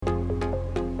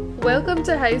Welcome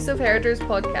to House of Herders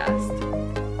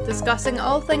podcast, discussing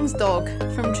all things dog,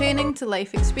 from training to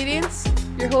life experience.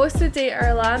 Your hosts today are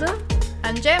Alana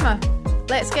and Gemma.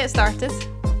 Let's get started.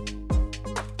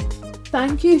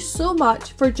 Thank you so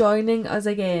much for joining us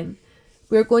again.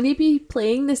 We're going to be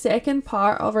playing the second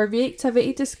part of our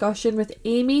reactivity discussion with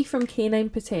Amy from Canine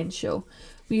Potential.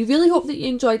 We really hope that you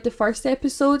enjoyed the first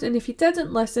episode, and if you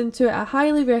didn't listen to it, I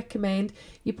highly recommend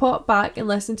you pop back and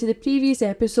listen to the previous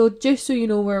episode just so you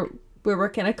know where we're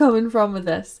kind of coming from with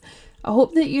this. I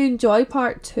hope that you enjoy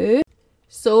part 2.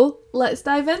 So let's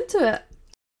dive into it.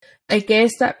 I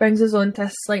guess that brings us on to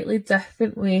a slightly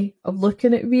different way of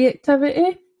looking at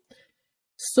reactivity.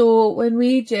 So when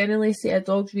we generally say a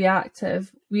dog's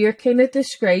reactive, we are kind of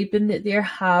describing that they're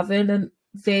having a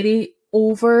very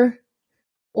overly,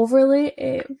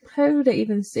 how would I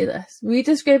even say this? We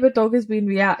describe a dog as being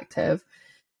reactive.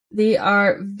 They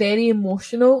are very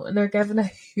emotional and they're given a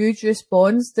huge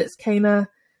response that's kind of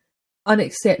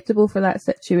unacceptable for that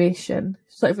situation.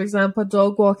 So like, for example, a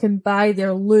dog walking by,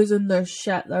 they're losing their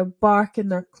shit, they're barking,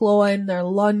 they're clawing, they're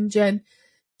lunging.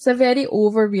 It's a very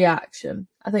overreaction.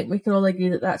 I think we can all agree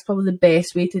that that's probably the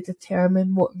best way to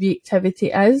determine what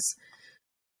reactivity is.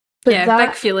 But yeah,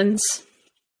 big feelings.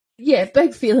 Yeah,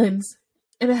 big feelings.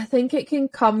 And I think it can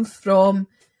come from,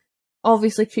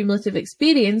 obviously, cumulative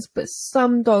experience, but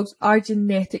some dogs are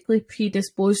genetically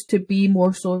predisposed to be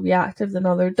more so reactive than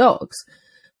other dogs.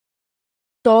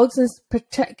 Dogs in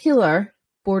particular,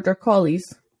 Border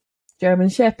Collies, German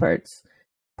Shepherds,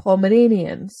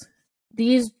 Pomeranians,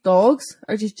 these dogs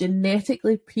are just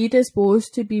genetically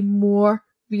predisposed to be more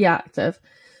reactive.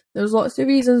 There's lots of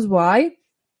reasons why,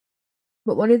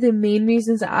 but one of the main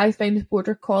reasons that I find with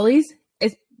Border Collies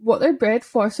is what they're bred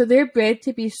for. So they're bred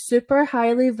to be super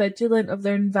highly vigilant of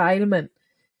their environment.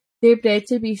 They're bred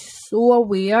to be so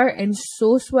aware and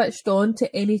so switched on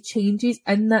to any changes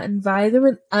in that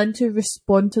environment and to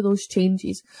respond to those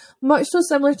changes. Much so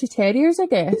similar to terriers, I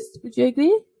guess. Would you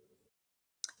agree?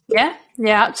 Yeah,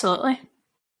 absolutely.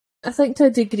 I think to a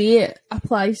degree it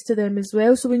applies to them as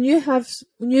well. So when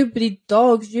you breed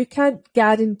dogs, you can't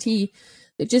guarantee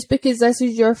that just because this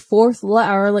is your fourth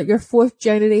litter, like your fourth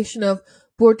generation of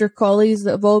Border Collies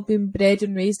that have all been bred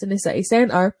and raised in the city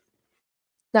centre,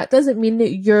 that doesn't mean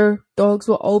that your dogs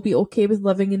will all be okay with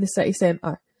living in the city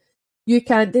centre. You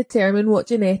can't determine what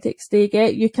genetics they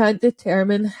get. You can't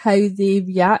determine how they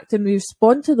react and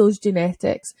respond to those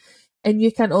genetics. And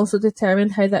you can also determine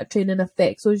how that training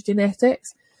affects those genetics.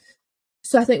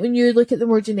 So I think when you look at the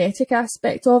more genetic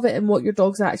aspect of it and what your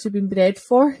dog's actually been bred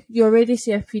for, you already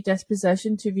see a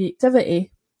predisposition to reactivity.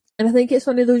 And I think it's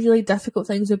one of those really difficult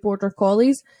things with Border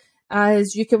Collies,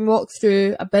 as you can walk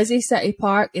through a busy city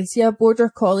park and see a Border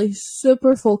Collie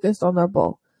super focused on their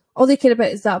ball. All they care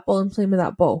about is that ball and playing with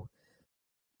that ball.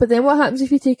 But then what happens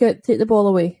if you take the ball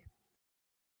away?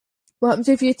 What happens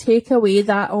if you take away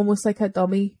that almost like a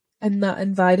dummy in that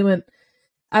environment?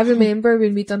 I remember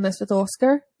when we done this with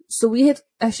Oscar. So we had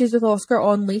issues with Oscar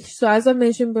on leash. So as I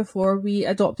mentioned before, we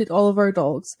adopted all of our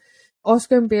dogs.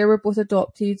 Oscar and Bear were both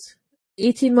adopted.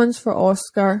 18 months for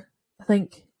Oscar, I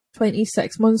think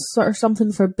 26 months or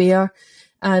something for Bear,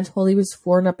 and Holly was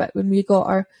 4 and a bit when we got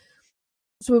her.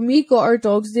 So when we got our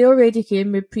dogs, they already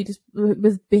came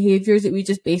with behaviours that we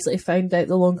just basically found out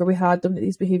the longer we had them that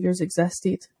these behaviours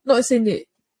existed. Not saying that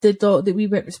the dog that we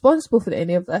weren't responsible for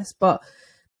any of this, but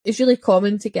it's really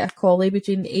common to get a collie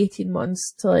between 18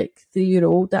 months to like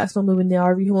 3-year-old. That's normally when they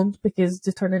are rehomed because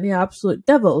they turn into absolute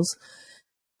devils.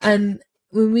 And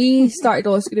when we started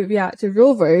Oscar at Reactive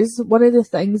Rovers, one of the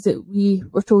things that we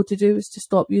were told to do was to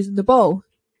stop using the ball.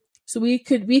 So we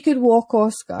could walk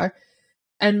Oscar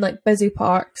in like busy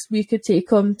parks. We could take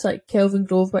him to like Kelvin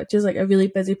Grove, which is like a really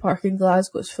busy park in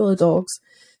Glasgow. It's full of dogs.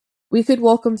 We could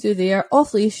walk him through there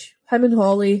off leash, him and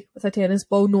Holly with a tennis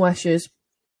ball, no issues.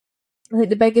 I think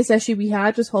the biggest issue we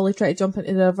had was Holly trying to jump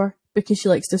into the river because she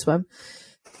likes to swim.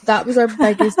 That was our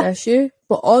biggest issue.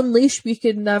 But on leash, we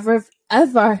could never,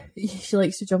 ever. She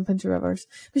likes to jump into rivers,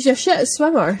 but she's a shit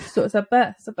swimmer, so it's a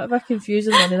bit of a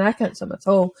confusing one, and I can't swim at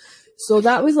all. So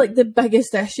that was like the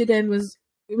biggest issue. Then was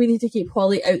we need to keep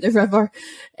Holly out the river,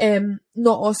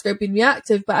 not Oscar being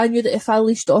reactive. But I knew that if I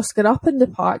leashed Oscar up in the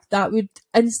park, that would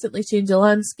instantly change the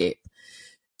landscape.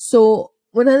 So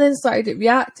when I then started at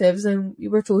reactives and we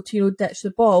were told to, ditch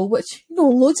the ball, which,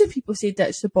 loads of people say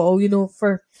ditch the ball,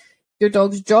 for your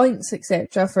dog's joints,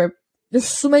 etc. There's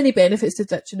so many benefits to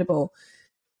ditching the ball.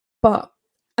 But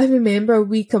I remember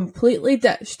we completely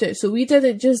ditched it. So we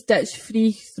didn't just ditch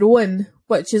free throwing,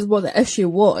 which is what the issue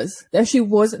was. The issue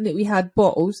wasn't that we had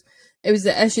balls. It was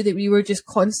the issue that we were just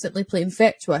constantly playing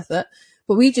fetch with it.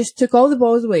 But we just took all the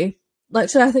balls away.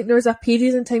 literally, I think there was a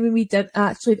period in time when we didn't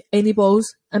actually have any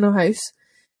balls in our house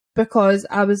because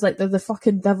I was like, they're the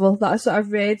fucking devil. That's what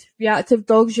I've read. Reactive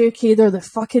Dogs UK, they're the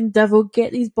fucking devil.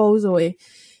 Get these balls away.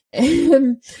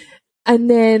 And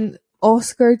then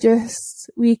Oscar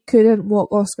we couldn't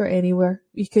walk Oscar anywhere.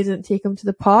 We couldn't take him to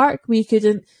the park. We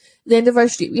couldn't, at the end of our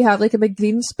street, we have like a big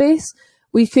green space.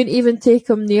 We couldn't even take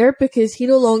him there because he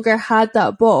no longer had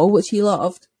that ball, which he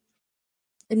loved.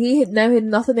 And he had now had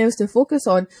nothing else to focus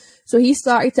on. So he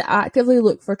started to actively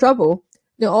look for trouble.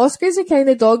 Now, Oscar's the kind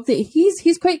of dog that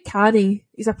he's quite canny.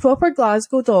 He's a proper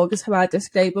Glasgow dog, is how I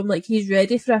describe him. Like, he's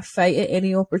ready for a fight at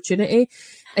any opportunity.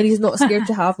 And he's not scared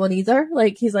to have one either.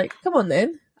 Like, he's like, come on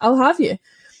then, I'll have you.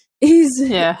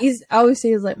 I always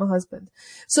say he's like my husband.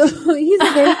 So he's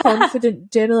a very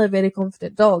confident, generally a very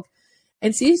confident dog.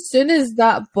 And see, as soon as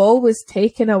that ball was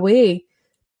taken away,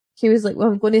 he was like, well,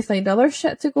 I'm going to find other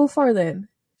shit to go for then.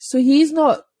 So he's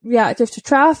not reactive to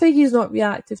traffic. He's not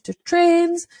reactive to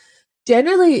trains.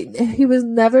 Generally, he was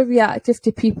never reactive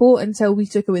to people until we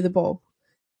took away the ball.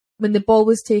 When the ball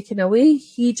was taken away,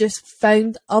 he just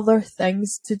found other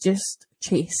things to just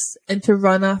chase and to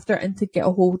run after and to get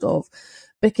a hold of.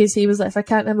 Because he was like, if I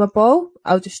can't have a ball,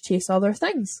 I'll just chase other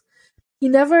things. He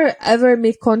never ever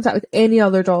made contact with any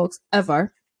other dogs,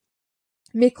 ever.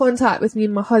 Made contact with me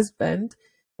and my husband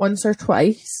once or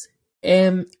twice.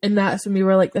 And that's when we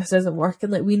were like, this isn't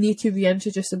working. Like, we need to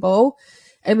reintroduce the ball.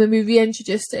 And when we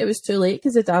reintroduced it, it was too late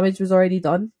because the damage was already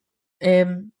done.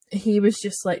 He was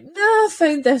just like, no, I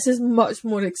found this is much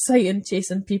more exciting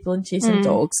chasing people and chasing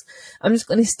dogs. I'm just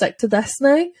going to stick to this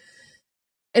now.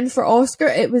 And for Oscar,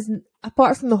 it was,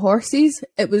 apart from the horses,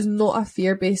 it was not a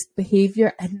fear-based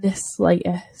behaviour in the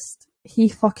slightest. He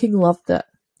fucking loved it.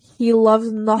 He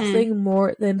loves nothing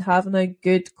more than having a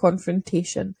good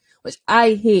confrontation, which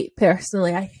I hate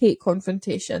personally. I hate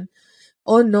confrontation.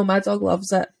 Oh no, my dog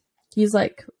loves it. He's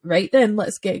like, right then,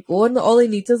 let's get going. All he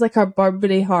needs is like a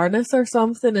Burberry harness or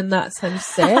something, and that's him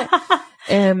set.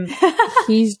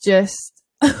 He's just,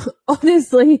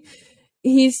 honestly,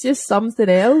 he's just something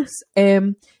else.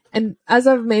 And as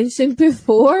I've mentioned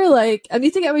before, like, I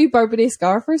need to get a wee Burberry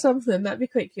scarf or something. That'd be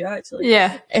quite cute, actually.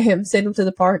 Yeah. Send him to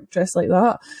the park dressed like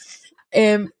that.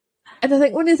 And I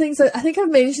think one of the things that, I think I've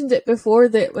mentioned it before,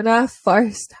 that when I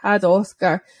first had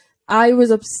Oscar, I was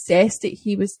obsessed that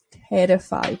he was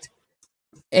terrified.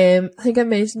 I think I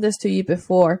mentioned this to you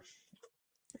before.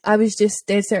 I was just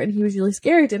dead certain he was really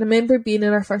scared. And I remember being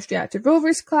in our first reactive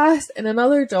rovers class, and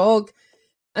another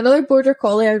border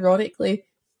collie, ironically,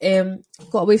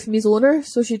 got away from his owner,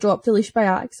 so she dropped the leash by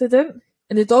accident,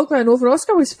 and the dog ran over.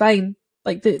 Oscar was fine.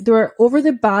 Like, they were over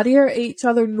the barrier at each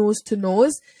other, nose to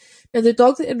nose. Now, the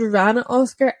dog that had ran at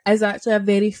Oscar is actually a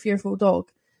very fearful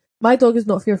dog. My dog is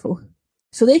not fearful.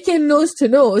 So they came nose to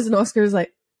nose, and Oscar was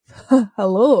like,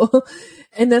 hello.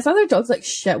 And this other dog's like,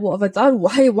 shit, what have I done?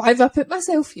 Why have I put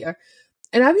myself here?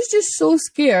 And I was just so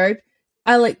scared.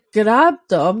 I like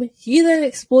grabbed him. He then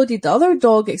exploded. The other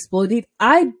dog exploded.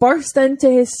 I burst into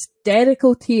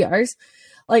hysterical tears.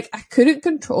 Like, I couldn't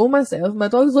control myself. My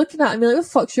dog's looking at me like, what the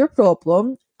fuck's your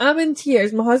problem? I'm in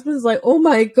tears. My husband's like, oh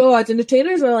my God. And the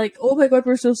trainers were like, oh my God,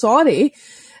 we're so sorry.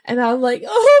 And I'm like,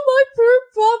 oh, my poor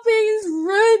puppy is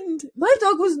ruined. My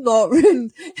dog was not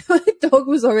ruined. My dog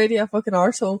was already a fucking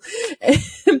arsehole.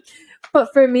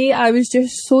 But for me, I was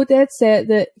just so dead set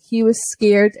that he was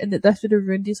scared and that this would have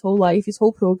ruined his whole life, his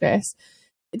whole progress.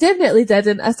 It definitely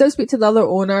didn't. I still speak to the other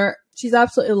owner. She's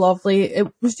absolutely lovely. It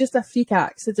was just a freak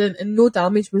accident and no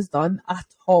damage was done at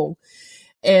all.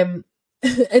 And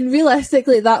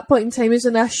realistically, at that point in time is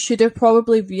when I should have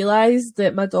probably realised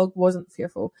that my dog wasn't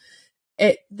fearful.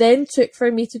 It then took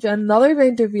for me to do another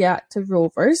round of reactive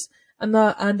rovers and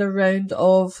a round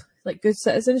of like good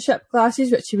citizenship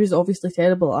classes, which he was obviously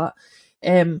terrible at.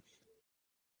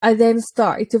 I then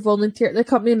started to volunteer at the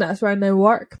company, and that's where I now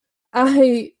work.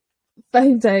 I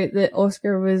found out that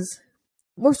Oscar was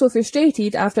more so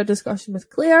frustrated after a discussion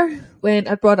with Claire when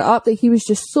I brought it up that he was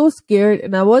just so scared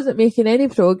and I wasn't making any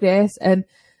progress, and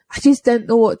I just didn't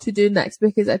know what to do next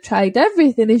because I tried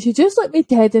everything. And she just looked me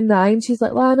dead in the eye and she's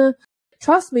like, Lana,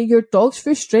 trust me, your dog's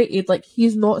frustrated. Like,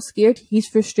 he's not scared, he's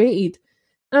frustrated.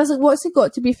 And I was like, what's he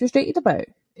got to be frustrated about?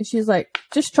 And she's like,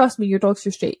 just trust me, your dog's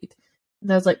frustrated.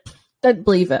 And I was like, didn't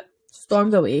believe it.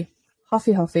 Stormed away.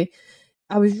 Huffy.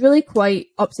 I was really quite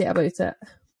upset about it.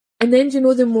 And then, you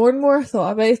know, the more and more I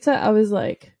thought about it, I was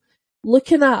like,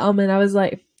 looking at him and I was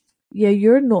like, yeah,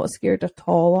 you're not scared at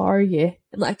all, are you?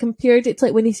 And like, I compared it to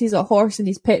like when he sees a horse and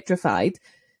he's petrified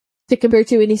to compare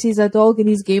to when he sees a dog and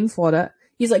he's game for it.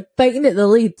 He's like biting at the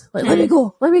lead. Like, let me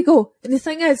go. And the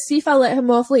thing is, see if I let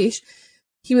him off leash,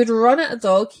 he would run at a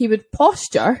dog, he would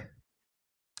posture,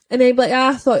 And I'd be like,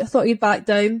 I thought he'd back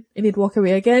down, and he'd walk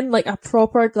away again, like a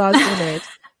proper Glasgow Ned.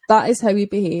 That is how he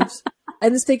behaves.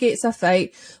 Instigates a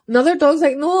fight. Another dog's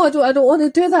like, no, I don't want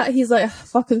to do that. He's like, I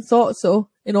fucking thought so.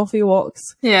 And off he walks.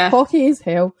 Yeah. Cocky as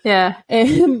hell. Yeah.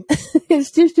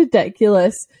 It's just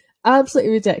ridiculous.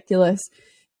 Absolutely ridiculous.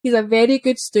 He's a very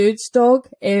good stooge dog.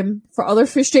 For other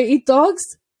frustrated dogs,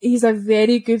 he's a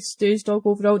very good stooge dog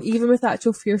overall. Even with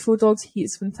actual fearful dogs,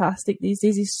 he's fantastic these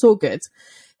days. He's so good.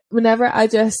 Whenever I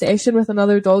do a session with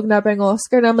another dog and I bring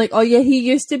Oscar and I'm like, oh yeah, he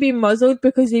used to be muzzled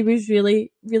because he was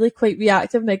really, really quite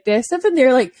reactive and aggressive. And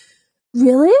they're like,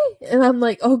 really? And I'm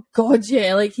like, oh god,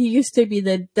 yeah, like he used to be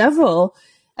the devil.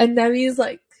 And now he's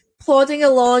like plodding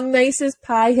along, nice as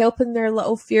pie, helping their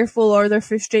little fearful or their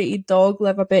frustrated dog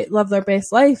live their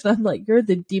best life. And I'm like, you're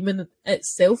the demon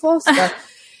itself, Oscar.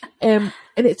 And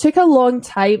it took a long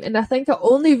time, and I think I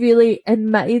only really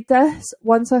admitted this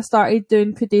once I started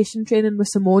doing predation training with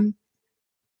Simone.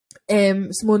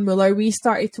 Simone Muller, we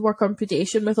started to work on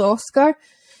predation with Oscar,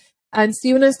 and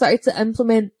see, when I started to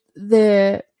implement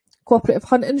the cooperative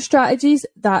hunting strategies,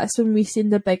 that's when we seen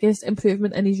the biggest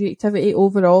improvement in his reactivity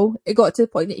overall. It got to the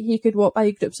point that he could walk by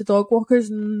groups of dog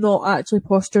walkers, not actually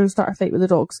posture and start a fight with the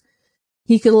dogs.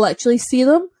 He could literally see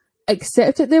them,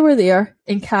 accept that they were there,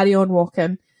 and carry on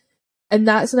walking. And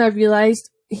that's when I realised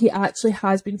he actually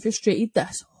has been frustrated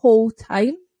this whole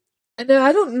time. And now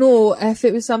I don't know if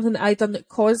it was something that I'd done that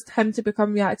caused him to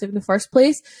become reactive in the first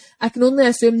place. I can only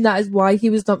assume that is why he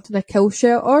was dumped in a kill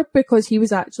shelter, because he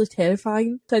was actually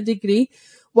terrifying to a degree.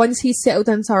 Once he settled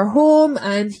into our home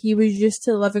and he was used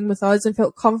to living with us and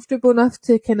felt comfortable enough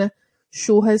to kind of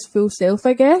show his full self,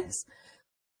 I guess,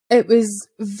 it was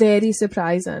very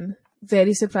surprising.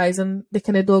 Very surprising, the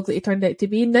kind of dog that he turned out to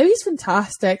be. Now he's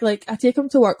fantastic. Like, I take him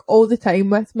to work all the time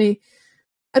with me.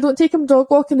 I don't take him dog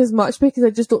walking as much because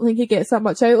I just don't think he gets that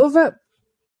much out of it.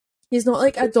 He's not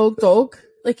like a dog.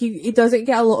 Like, he doesn't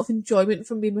get a lot of enjoyment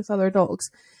from being with other dogs.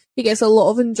 He gets a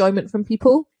lot of enjoyment from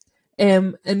people,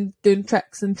 and doing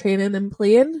tricks and training and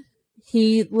playing.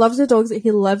 He loves the dogs that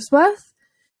he lives with.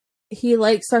 He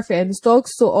likes our friends' dogs.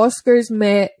 So Oscar's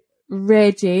met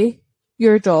Reggie,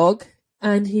 your dog,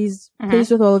 and he's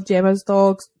plays with all of Gemma's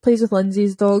dogs, plays with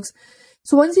Lindsay's dogs.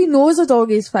 So once he knows a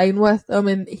dog is fine with him,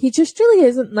 and he just really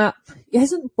he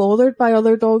isn't bothered by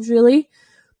other dogs really.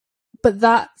 But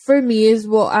that, for me, is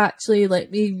what actually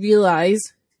let me realise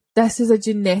this is a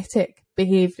genetic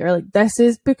behaviour. Like, this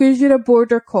is because you're a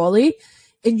border collie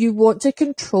and you want to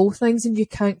control things and you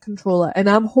can't control it, and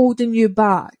I'm holding you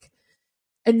back.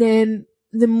 And then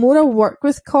the more I work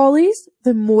with collies,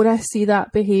 the more I see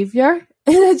that behaviour.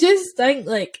 And I just think,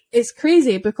 like, it's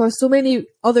crazy because so many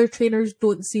other trainers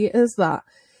don't see it as that.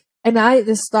 And at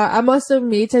the start, I must have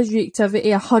made his reactivity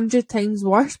 100 times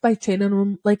worse by training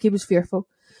him like he was fearful.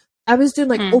 I was doing,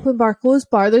 like, open bar, close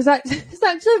bar. There's actually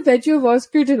a video of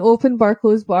Oscar doing open bar,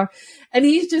 close bar. And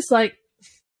he's just like,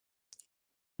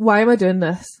 why am I doing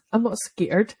this? I'm not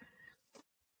scared.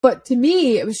 But to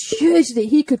me, it was huge that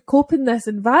he could cope in this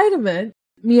environment.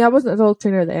 Me, I wasn't a dog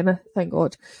trainer then, thank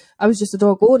God. I was just a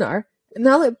dog owner. And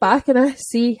I look back and I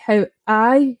see how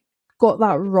I got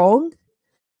that wrong,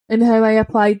 and how I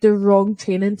applied the wrong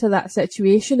training to that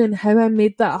situation, and how I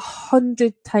made that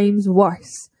 100 times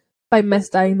worse by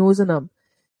misdiagnosing him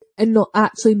and not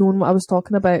actually knowing what I was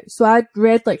talking about. So I'd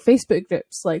read, like, Facebook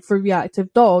groups, like, for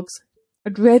reactive dogs.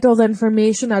 I'd read all the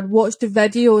information, I'd watched the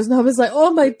videos, and I was like,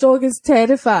 oh, my dog is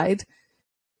terrified.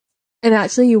 And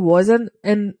actually he wasn't,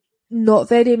 and not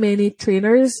very many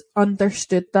trainers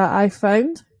understood that, I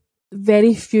found.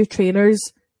 Very few trainers,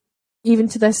 even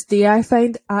to this day, I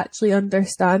find, actually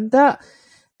understand that.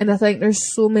 And I think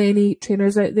there's so many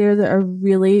trainers out there that are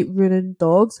really ruining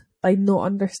dogs by not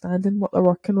understanding what they're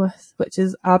working with, which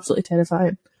is absolutely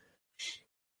terrifying.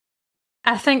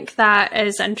 I think that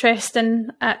is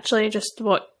interesting, actually, just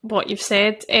what you've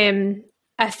said.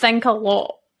 I think a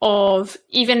lot of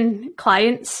even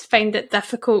clients find it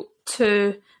difficult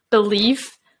to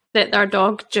believe that their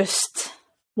dog just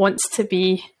wants to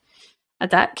be a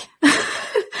dick.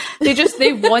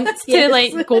 they want to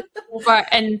like go over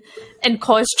and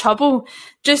cause trouble.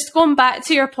 Just going back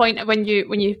to your point when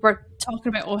you were talking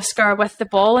about Oscar with the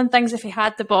ball and things, if he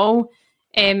had the ball,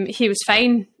 he was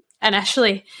fine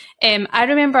initially. I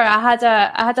remember I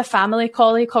had a family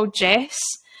collie called Jess,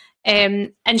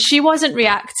 and she wasn't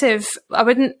reactive. I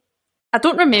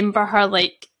don't remember her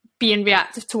like being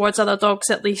reactive towards other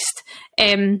dogs, at least.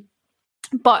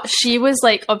 But she was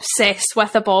like obsessed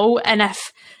with a ball, and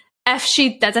if if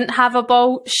she didn't have a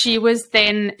ball, she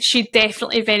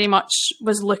definitely very much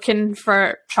was looking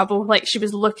for trouble. Like, she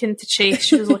was looking to chase,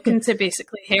 she was looking to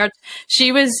basically herd.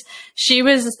 She was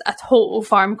a total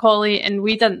farm collie, and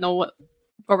we didn't know what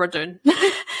we were doing.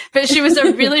 But she was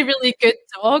a really, really good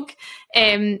dog.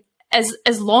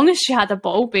 As long as she had a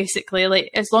ball, basically, like,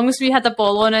 as long as we had a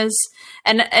ball on us,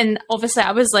 and obviously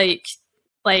I was like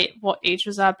what age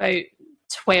was I? About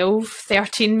 12,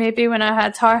 13 maybe when I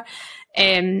had her.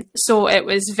 So it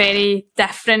was very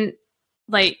different.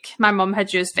 Like, my mum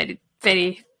had used very,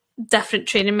 very different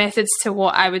training methods to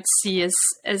what I would see as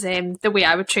the way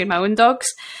I would train my own dogs,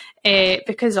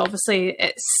 because obviously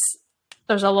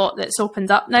there's a lot that's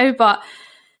opened up now. But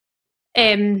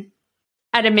I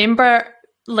remember,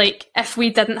 like, if we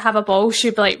didn't have a ball,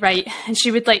 she'd be like, right, and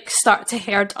she would like start to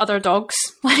herd other dogs.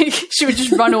 Like, she would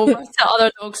just run over to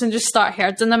other dogs and just start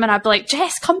herding them, and I'd be like,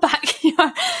 Jess, come back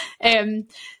here.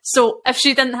 So if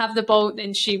she didn't have the ball,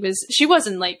 then she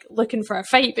wasn't like looking for a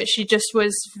fight, but she just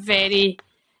was very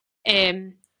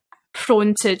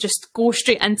prone to just go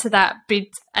straight into that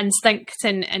breed instinct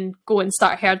and go and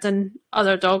start herding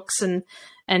other dogs and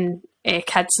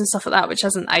kids and stuff like that, which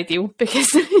isn't ideal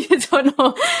because you don't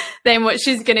know then what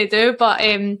she's going to do. But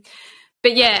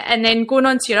yeah, and then going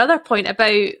on to your other point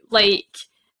about like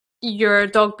your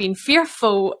dog being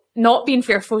fearful, not being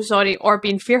fearful, sorry, or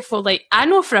being fearful. Like, I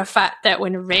know for a fact that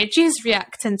when Reggie's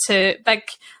reacting to big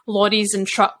lorries and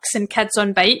trucks and kids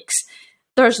on bikes,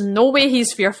 there's no way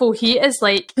he's fearful. He is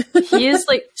like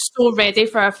so ready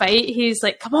for a fight. He's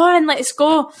like, come on, let's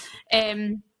go.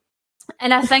 And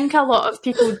I think a lot of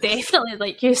people definitely,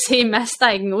 like you say,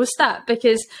 misdiagnose that,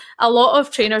 because a lot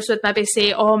of trainers would maybe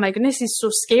say, oh my goodness, he's so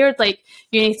scared, like,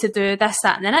 you need to do this,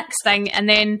 that, and the next thing. And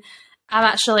then I'm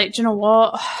actually like, do you know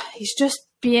what? He's just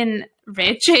being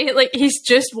Reggie. Like, he's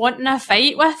just wanting a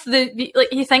fight with like,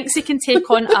 he thinks he can take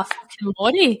on a fucking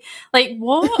lorry. Like,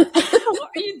 what? What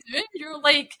are you doing? You're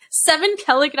like 7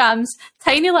 kilograms,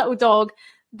 tiny little dog.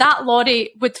 That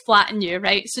lorry would flatten you,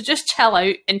 right? So just chill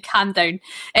out and calm down.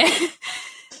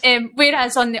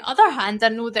 Whereas on the other hand, I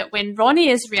know that when Ronnie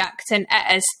is reacting,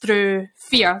 it is through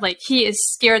fear. Like, he is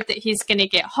scared that he's going to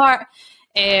get hurt.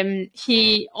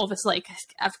 He obviously, like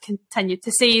I've continued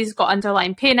to say, he's got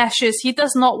underlying pain issues. He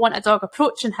does not want a dog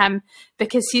approaching him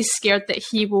because he's scared that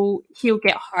he'll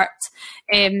get hurt.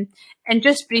 And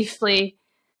just briefly,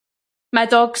 my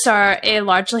dogs are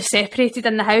largely separated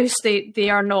in the house. They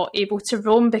are not able to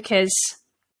roam because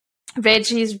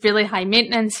Reggie is really high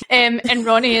maintenance, and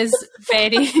Ronnie is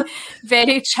very,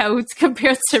 very chilled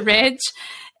compared to Reg.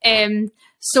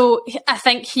 So I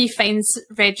think he finds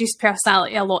Reggie's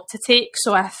personality a lot to take.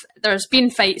 So if there's been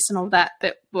fights and all that,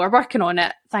 but we're working on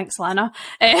it. Thanks, Lana.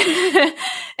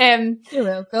 You're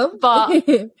welcome.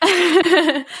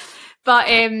 But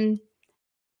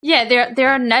yeah,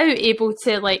 they're now able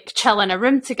to like chill in a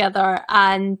room together,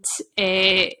 and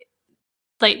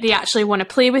like they actually want to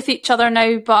play with each other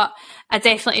now. But I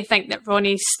definitely think that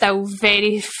Ronnie's still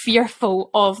very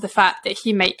fearful of the fact that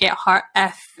he might get hurt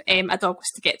if a dog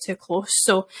was to get too close.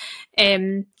 So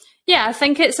yeah, I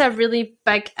think it's a really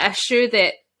big issue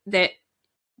that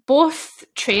both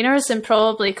trainers and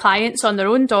probably clients on their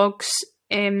own dogs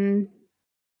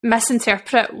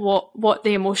misinterpret what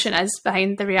the emotion is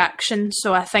behind the reaction.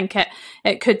 So I think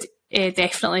it could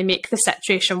definitely make the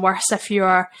situation worse if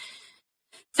you're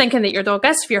thinking that your dog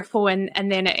is fearful and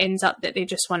then it ends up that they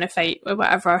just want to fight with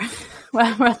whatever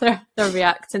they're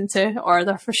reacting to, or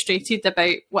they're frustrated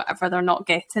about whatever they're not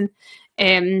getting.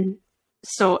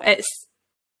 So it's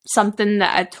something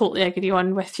that I totally agree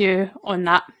on with you on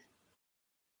that.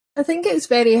 I think it's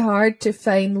very hard to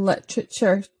find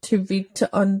literature to read to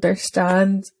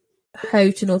understand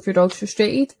how to know if your dog's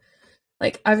frustrated.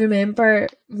 Like, I remember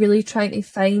really trying to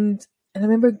find, and I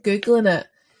remember Googling it,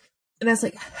 and I was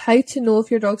like, how to know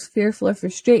if your dog's fearful or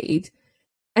frustrated?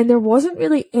 And there wasn't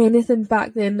really anything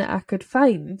back then that I could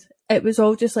find. It was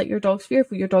all just like, your dog's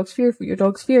fearful, your dog's fearful, your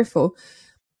dog's fearful.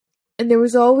 And there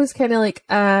was always kind of like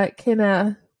a kind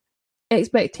of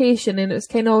expectation, and it was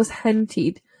kind of always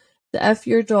hinted that if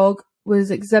your dog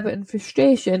was exhibiting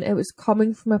frustration, it was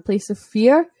coming from a place of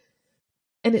fear.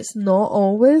 And it's not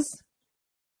always.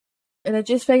 And I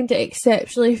just find it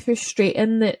exceptionally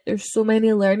frustrating that there's so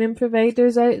many learning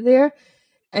providers out there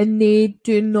and they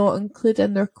do not include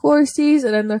in their courses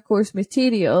and in their course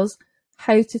materials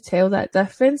how to tell that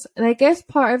difference. And I guess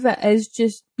part of it is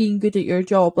just being good at your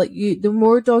job. Like, the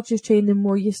more dogs you train, the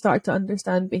more you start to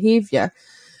understand behaviour.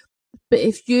 But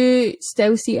if you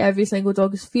still see every single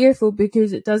dog as fearful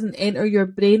because it doesn't enter your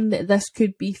brain that this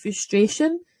could be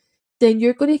frustration, then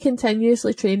you're going to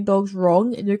continuously train dogs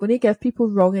wrong and you're going to give people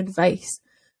wrong advice.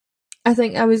 I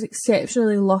think I was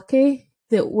exceptionally lucky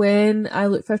that when I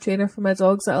looked for a trainer for my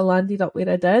dogs that I landed up where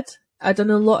I did. I'd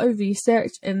done a lot of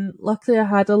research, and luckily I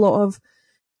had a lot of,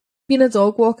 being a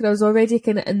dog walker, I was already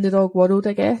kind of in the dog world,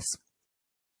 I guess.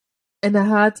 And I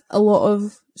had a lot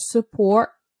of support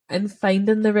in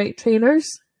finding the right trainers.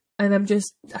 And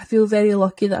I feel very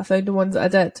lucky that I found the ones that I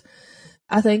did.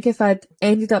 I think if I'd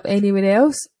ended up anywhere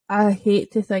else, I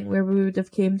hate to think where we would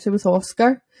have came to with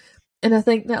Oscar. And I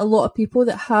think that a lot of people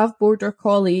that have border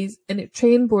collies and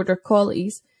train border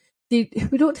collies, we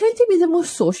don't tend to be the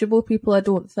most sociable people, I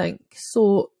don't think.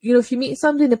 So, if you meet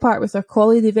somebody in the park with their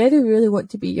collie, they very really want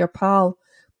to be your pal.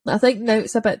 I think now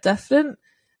it's a bit different.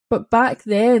 But back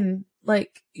then,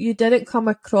 you didn't come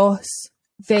across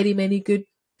very many good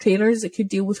trainers that could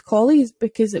deal with collies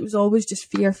because it was always just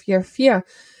fear, fear, fear.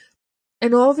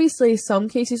 And obviously, some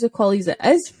cases of collies, it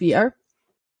is fear,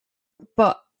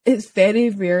 but it's very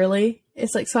rarely.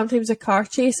 It's sometimes a car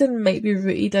chasing might be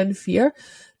rooted in fear,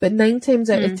 but 9 times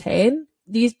out of 10,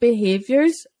 these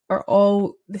behaviours are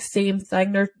all the same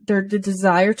thing. They're the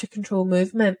desire to control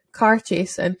movement, car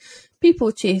chasing,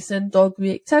 people chasing, dog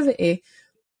reactivity.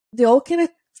 They all kind of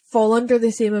fall under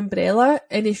the same umbrella,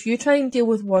 and if you try and deal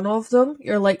with one of them,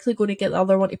 you're likely going to get the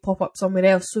other one to pop up somewhere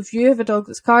else. So if you have a dog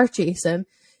that's car chasing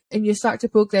and you start to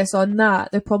progress on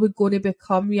that, they're probably going to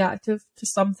become reactive to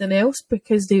something else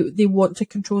because they want to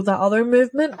control that other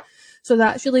movement. So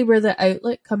that's really where the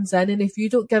outlet comes in, and if you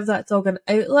don't give that dog an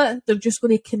outlet, they're just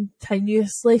going to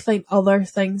continuously find other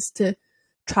things to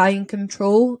try and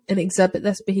control and exhibit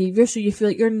this behaviour. So you feel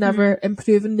like you're never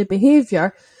improving the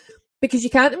behaviour, because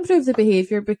you can't improve the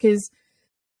behaviour because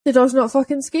the dog's not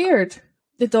fucking scared.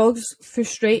 The dog's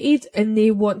frustrated and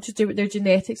they want to do what their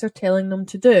genetics are telling them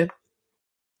to do.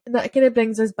 And that kind of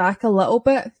brings us back a little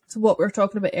bit to what we were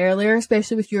talking about earlier,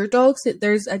 especially with your dogs, that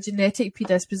there's a genetic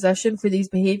predisposition for these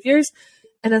behaviours.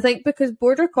 And I think because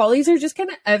border collies are just kind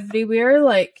of everywhere,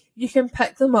 you can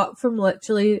pick them up from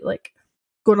literally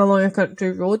going along a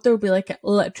country road. There'll be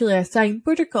literally a sign,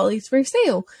 border collies for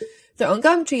sale. They're on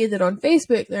Gumtree, they're on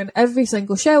Facebook, they're in every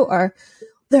single shelter.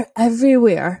 They're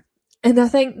everywhere. And I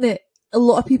think that a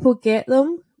lot of people get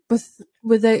them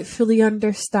without fully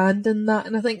understanding that.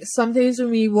 And I think sometimes when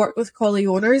we work with collie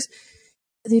owners,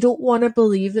 they don't want to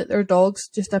believe that their dog's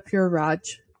just a pure raj.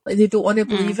 They don't want to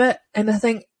believe it. And I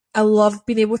think I love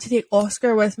being able to take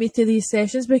Oscar with me to these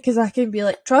sessions because I can be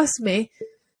trust me,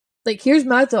 here's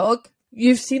my dog.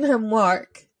 You've seen him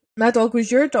work. My dog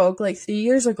was your dog 3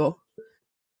 years ago.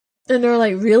 And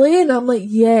they're really? And I'm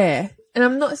yeah. And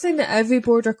I'm not saying that every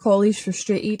border collie's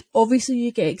frustrated. Obviously,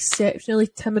 you get exceptionally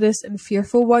timorous and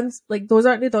fearful ones. Those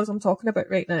aren't the dogs I'm talking about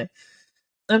right now.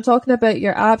 I'm talking about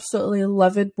your absolutely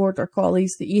livid border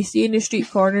collies that you see in the street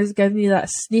corners giving you that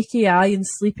sneaky eye and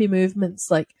sleepy movements.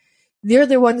 They're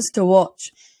the ones to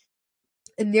watch.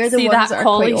 And they're the ones that are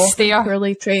quite often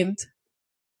poorly trained.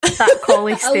 That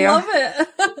collie stare. I love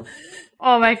it.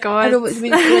 Oh my God. I know what you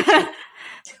mean.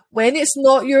 When it's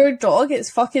not your dog,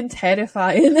 it's fucking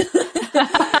terrifying.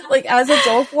 As a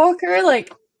dog walker,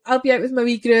 I'll be out with my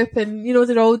wee group and,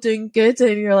 they're all doing good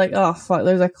and you're oh fuck,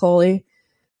 there's a collie.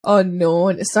 Oh no.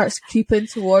 And it starts creeping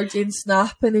towards you and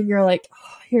snapping and you're oh,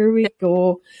 here we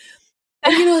go.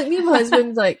 And me and my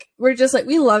husband, we're just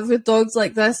we love with dogs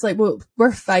like this.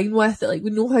 We're fine with it. We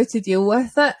know how to deal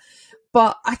with it.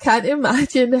 But I can't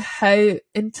imagine how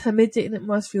intimidating it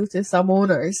must feel to some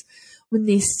owners when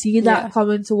they see that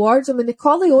coming towards them. And the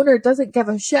collie owner doesn't give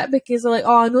a shit because they're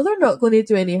oh, I know they're not going to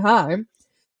do any harm.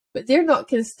 But they're not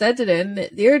considering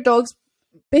that their dog's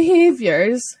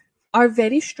behaviours are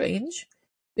very strange.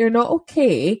 They're not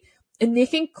okay. And they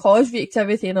can cause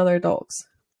reactivity in other dogs.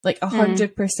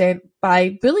 100%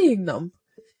 by bullying them.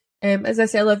 As I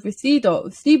said, I live with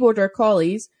 3 border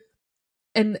collies.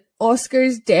 And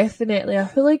Oscar's definitely a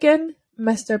hooligan.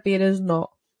 Mr. Bear is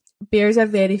not. Bear's a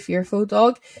very fearful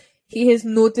dog. He has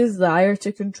no desire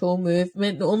to control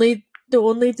movement. The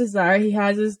only desire he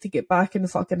has is to get back in the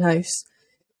fucking house.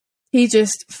 He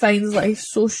just finds life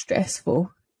so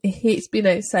stressful. He hates being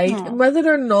outside. And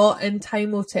whether or not, in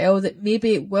time will tell, that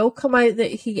maybe it will come out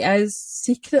that he is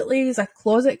secretly a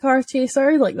closet car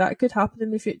chaser. That could happen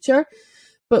in the future.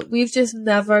 But we've just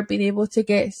never been able to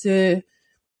get to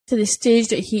the stage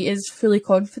that he is fully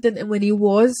confident. And when he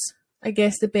was, I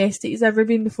guess, the best that he's ever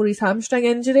been before his hamstring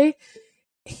injury,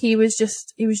 he was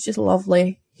just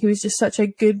lovely. He was just such a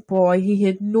good boy. He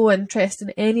had no interest in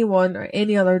anyone or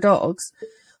any other dogs.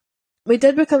 We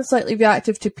did become slightly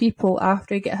reactive to people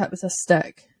after he got hit with a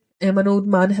stick. An old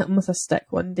man hit him with a stick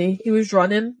one day. He was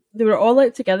running. They were all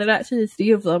out together, actually, the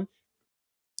 3 of them.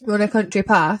 We're on a country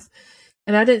path.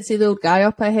 and I didn't see the old guy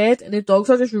up ahead, and the dogs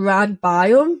all just ran by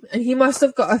him, and he must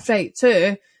have got a fright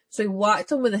too, so he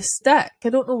whacked him with a stick. I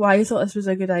don't know why he thought this was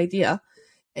a good idea.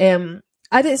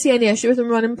 I didn't see any issue with him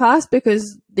running past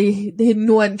because they had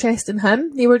no interest in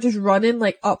him. They were just running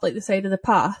like up like the side of the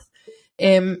path.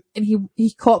 And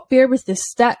he caught Bear with the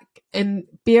stick, and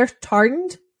Bear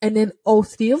turned, and then all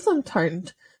three of them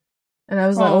turned. And I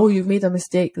was like, oh, you've made a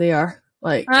mistake there.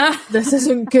 Like, this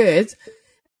isn't good.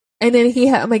 And then he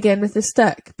hit him again with the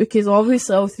stick, because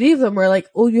obviously all three of them were like,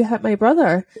 oh, you hit my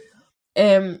brother.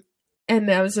 And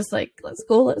I was just like, let's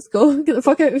go, get the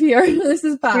fuck out of here. This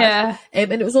is bad. Yeah.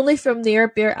 And it was only from there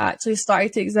Bear actually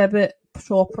started to exhibit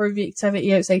proper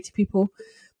reactivity outside to people.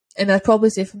 And I'd probably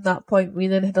say from that point we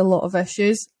then had a lot of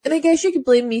issues. And I guess you could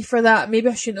blame me for that. Maybe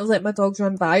I shouldn't have let my dogs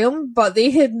run by him, but they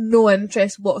had no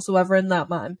interest whatsoever in that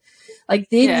man. Like,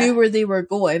 they knew where they were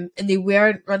going, and they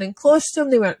weren't running close to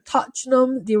him, they weren't touching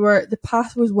him, the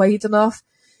path was wide enough.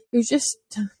 It was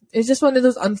just one of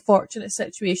those unfortunate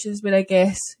situations where I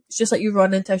guess it's just like you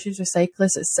run into issues with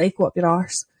cyclists, it's psycho up your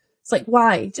arse. It's like,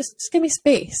 why? Just give me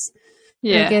space.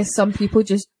 Yeah. And I guess some people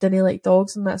just didn't like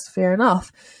dogs, and that's fair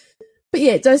enough. But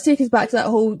yeah, it does take us back to that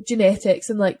whole genetics,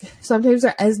 and like sometimes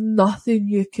there is nothing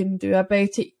you can do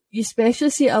about it. You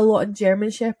especially see it a lot in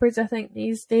German Shepherds, I think,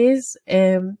 these days.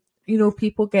 You know,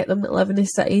 people get them that live in the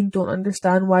city and don't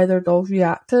understand why their dog's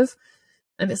reactive.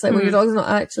 And it's like, well, your dog's not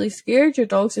actually scared, your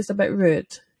dog's just a bit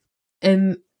rude.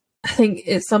 And I think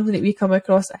it's something that we come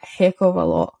across a heck of a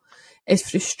lot, is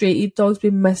frustrated dogs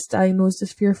being misdiagnosed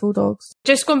as fearful dogs.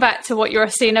 Just going back to what you were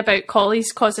saying about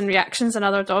collies causing reactions in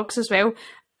other dogs as well,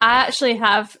 I actually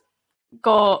have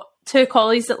got 2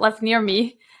 collies that live near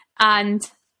me, and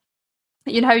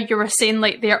you know how you were saying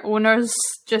like their owners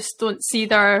just don't see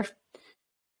their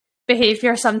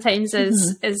behaviour sometimes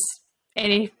as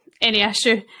any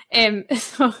issue.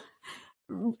 So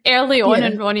early on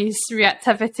in Ronnie's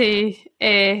reactivity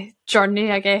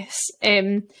journey, I guess,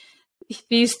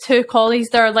 these 2 collies,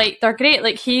 they're great.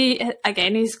 Like,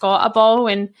 he's got a ball,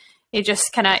 and he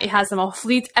just he has them off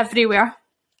lead everywhere.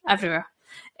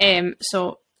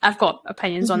 So I've got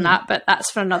opinions on that, but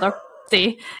that's for another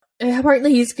day.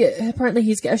 Apparently he's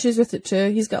got issues with it too.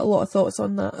 He's got a lot of thoughts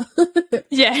on that.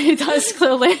 Yeah, he does,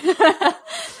 clearly.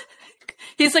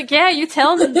 He's like, yeah, you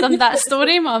telling them that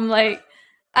story, Mum? Like,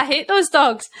 I hate those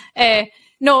dogs.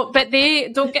 No, but they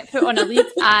don't get put on a lead,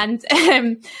 and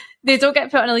they don't get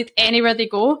put on a lead anywhere they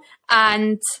go.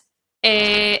 And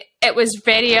it was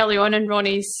very early on in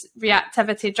Ronnie's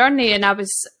reactivity journey, and I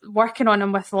was working on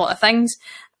him with a lot of things.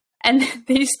 And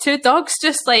these 2 dogs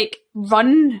just like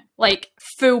run like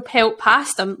full pelt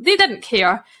past him. They didn't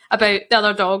care about the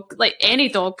other dog, like any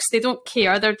dogs. They don't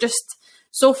care. They're just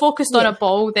so focused on a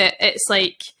ball that it's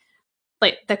like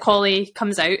the collie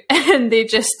comes out and they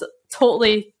just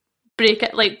totally break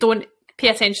it, like don't pay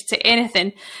attention to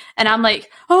anything. And I'm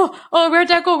like, oh, where'd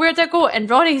I go? And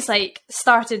Ronnie's like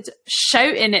started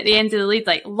shouting at the end of the lead,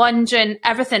 like lunging,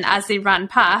 everything as they ran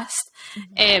past.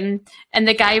 And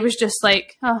the guy was just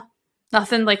like, oh,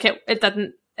 nothing. Like it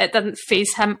didn't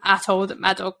faze him at all that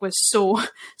my dog was so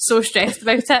stressed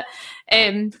about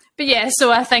it. But yeah,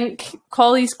 so I think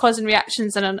collies causing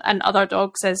reactions in other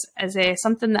dogs is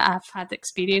something that I've had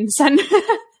experience in.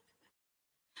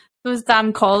 Those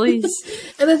damn collies.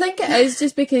 And I think it is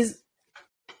just because,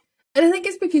 and I think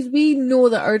it's because we know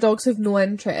that our dogs have no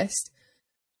interest,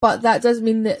 but that does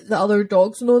mean that the other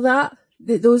dogs know that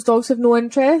those dogs have no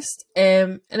interest.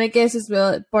 And I guess as well,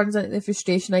 it burns into the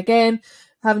frustration again.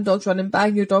 Having dogs running by,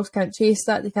 your dogs can't chase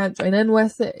that, they can't join in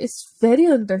with it. It's very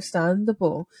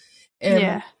understandable.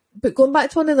 Yeah. But going back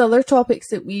to one of the other topics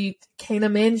that we kind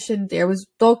of mentioned there was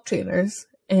dog trainers,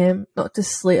 not to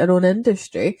slate our own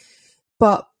industry,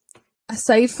 but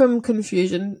aside from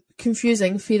confusing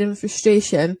fear and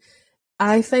frustration,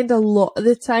 I find a lot of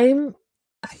the time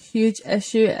a huge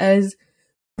issue is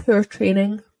poor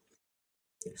training.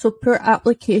 So poor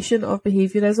application of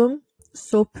behaviourism,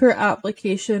 so poor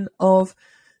application of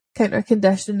counter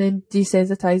conditioning,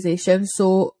 desensitisation.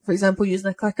 So, for example, using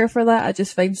a clicker for that, I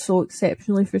just find so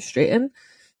exceptionally frustrating.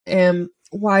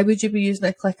 Why would you be using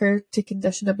a clicker to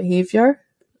condition a behaviour?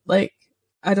 Like,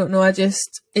 I don't know, it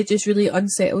just really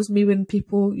unsettles me when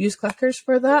people use clickers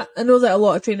for that. I know that a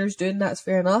lot of trainers do, and that's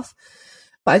fair enough,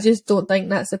 but I just don't think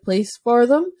that's the place for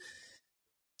them.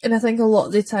 And I think a lot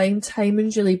of the time,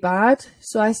 timing's really bad.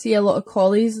 So I see a lot of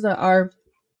collies that are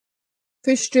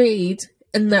frustrated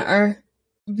and that are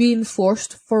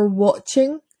reinforced for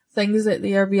watching things that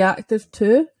they are reactive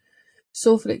to.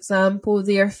 So, for example,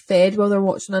 they are fed while they're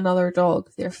watching another dog.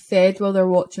 They're fed while they're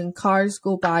watching cars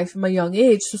go by from a young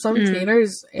age. So some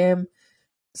trainers,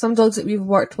 some dogs that we've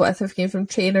worked with have came from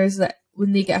trainers that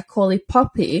when they get a collie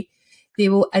puppy, they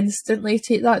will instantly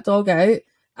take that dog out,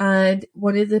 and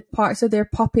one of the parts of their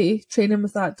puppy training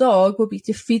with that dog will be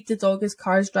to feed the dog as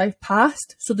cars drive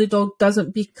past, so the dog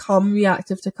doesn't become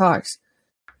reactive to cars.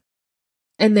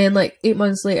 And then like 8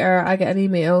 months later, I get an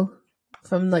email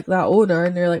from like that owner,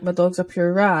 and they're like, my dog's a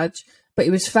pure Raj, but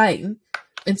he was fine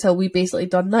until we basically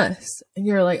done this. And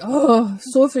you're like, oh,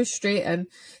 so frustrating.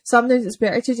 Sometimes it's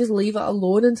better to just leave it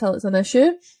alone until it's an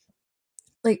issue.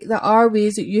 Like, there are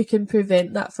ways that you can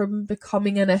prevent that from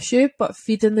becoming an issue, but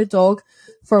feeding the dog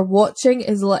for watching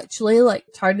is literally like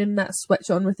turning that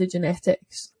switch on with the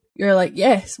genetics. You're like,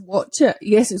 yes, watch it.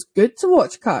 Yes, it's good to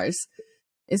watch cars.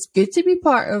 It's good to be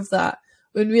part of that.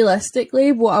 When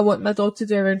realistically, what I want my dog to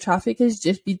do around traffic is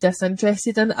just be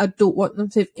disinterested in it. I don't want them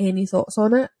to have any thoughts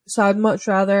on it. So I'd much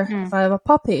rather, if I have a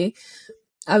puppy,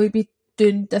 I would be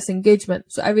doing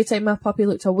disengagement. So every time my puppy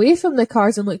looked away from the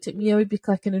cars and looked at me, I would be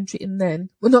clicking and treating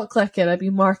then. Well, not clicking, I'd be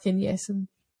marking yes and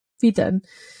feeding.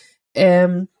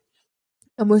 And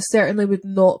most certainly would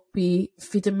not be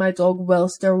feeding my dog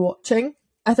whilst they're watching.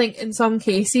 I think in some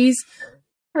cases,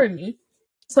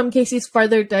 some cases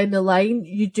further down the line,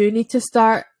 you do need to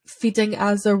start feeding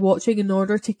as they're watching in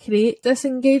order to create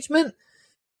disengagement.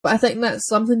 But I think that's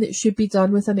something that should be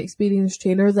done with an experienced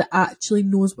trainer that actually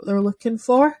knows what they're looking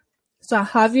for. So I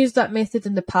have used that method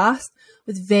in the past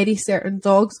with very certain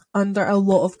dogs under a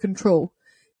lot of control.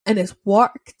 And it's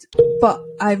worked, but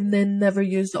I've then never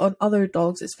used it on other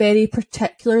dogs. It's very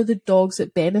particular, the dogs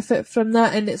that benefit from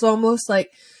that. And it's almost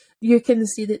like you can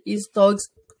see that these dogs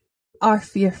are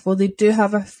fearful. They do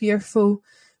have a fearful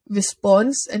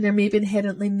response, and they're maybe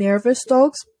inherently nervous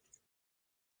dogs.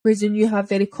 Whereas when you have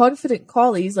very confident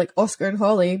collies like Oscar and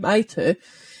Holly, my two,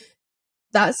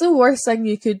 that's the worst thing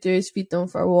you could do is feed them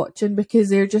for watching, because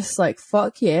they're just like,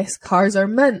 fuck yes, cars are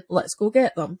mint, let's go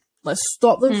get them. Let's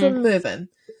stop them from moving.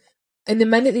 And the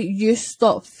minute that you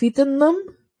stop feeding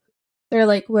them, they're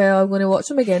like, well, I'm going to watch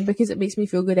them again because it makes me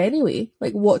feel good anyway.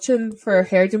 Like, watching for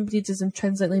herding breeds is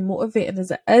intrinsically motivating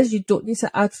as it is. You don't need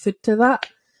to add food to that.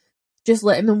 Just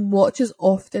letting them watch is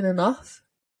often enough.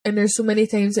 And there's so many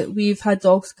times that we've had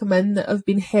dogs come in that have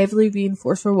been heavily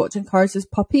reinforced for watching cars as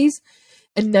puppies,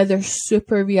 and now they're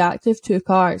super reactive to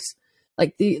cars.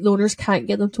 Like, the owners can't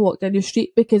get them to walk down the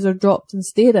street because they're dropped and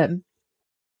staring.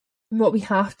 And what we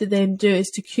have to then do is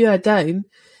to cue it down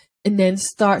and then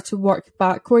start to work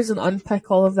backwards and unpick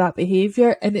all of that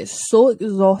behaviour. And it's so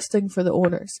exhausting for the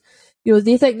owners. You know,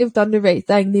 they think they've done the right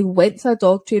thing. They went to a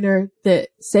dog trainer that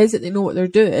says that they know what they're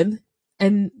doing,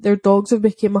 and their dogs have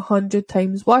become 100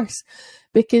 times worse,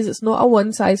 because it's not a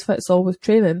one-size-fits-all with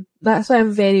training. That's why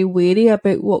I'm very wary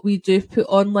about what we do put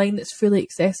online that's fully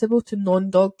accessible to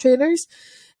non-dog trainers.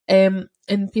 And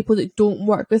people that don't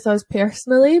work with us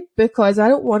personally, because I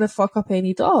don't want to fuck up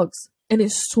any dogs. And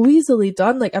it's so easily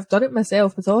done. Like, I've done it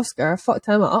myself with Oscar. I fucked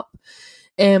him up.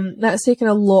 That's taken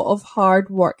a lot of hard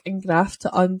work and graft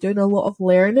to undo, and a lot of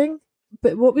learning.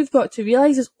 But what we've got to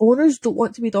realise is owners don't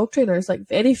want to be dog trainers. Like,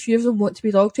 very few of them want to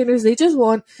be dog trainers. They just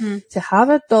want to have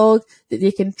a dog that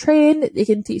they can train, that they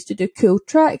can teach to do cool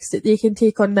tricks, that they can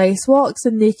take on nice walks,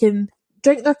 and they can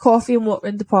drink their coffee and walk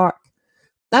around the park.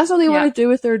 That's all they want to do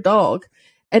with their dog.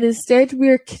 And instead,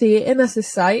 we're creating a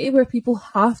society where people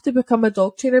have to become a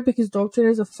dog trainer because dog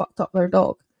trainers have fucked up their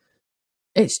dog.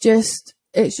 It's just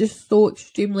so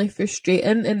extremely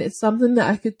frustrating, and it's something that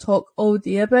I could talk all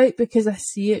day about because I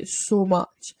see it so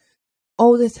much.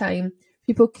 All the time.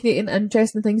 People creating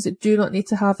interest in things that do not need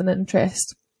to have an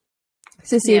interest.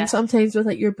 It's the same sometimes with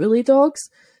like your bully dogs,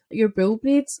 your bull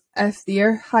breeds. If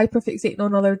they're hyperfixating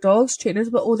on other dogs, trainers,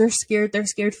 but they're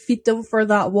scared, feed them for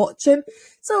that watching.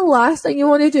 It's the last thing you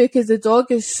want to do, because the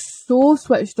dog is so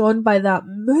switched on by that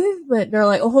movement. They're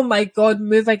like, oh my god,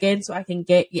 move again so I can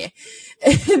get you.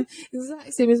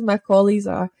 Exact same as my collies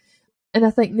are. And I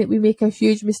think that we make a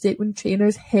huge mistake when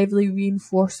trainers heavily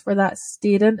reinforce for that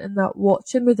staring and that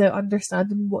watching without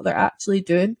understanding what they're actually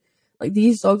doing. Like,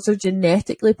 these dogs are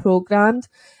genetically programmed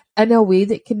in a way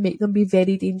that can make them be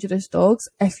very dangerous dogs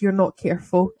if you're not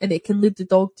careful, and it can lead the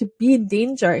dog to be in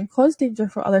danger and cause danger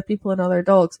for other people and other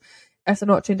dogs if they're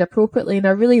not trained appropriately. And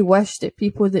I really wish that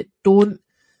people that don't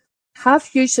have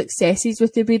huge successes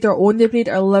with the breed, or own the breed,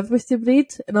 or live with the breed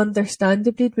and understand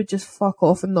the breed, would just fuck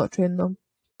off and not train them.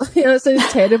 You know, it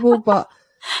sounds terrible, but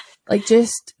like,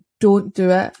 just don't do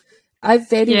it. I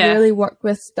very rarely work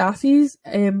with staffies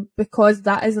because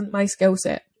that isn't my skill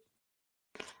set.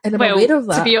 And I'm aware of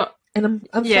that, and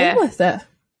I'm fine with it.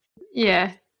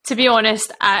 Yeah, to be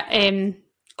honest,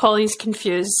 collies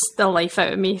confuse the life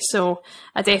out of me, so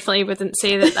I definitely wouldn't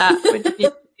say that would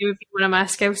be one of my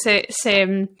skill sets.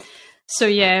 So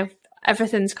yeah,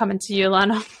 everything's coming to you,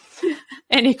 Lana.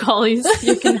 any collies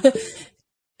you can.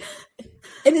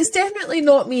 And it's definitely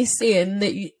not me saying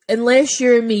that unless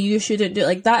you're me, you shouldn't do it.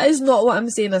 Like, that is not what I'm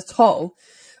saying at all.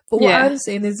 But what I'm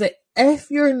saying is that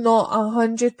if you're not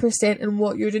 100% in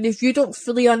what you're doing, if you don't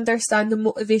fully understand the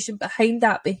motivation behind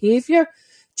that behaviour,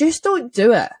 just don't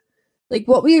do it. Like,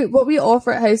 what we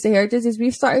offer at House of Heritage is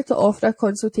we've started to offer a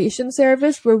consultation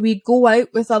service where we go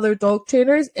out with other dog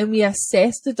trainers and we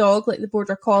assess the dog, like the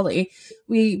Border Collie.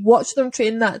 We watch them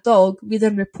train that dog. We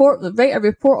then write a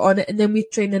report on it, and then we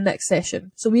train the next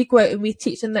session. So we go out and we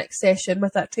teach the next session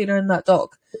with that trainer and that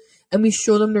dog, and we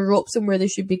show them the ropes and where they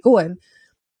should be going.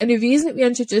 And the reason that we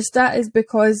introduced that is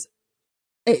because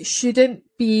it shouldn't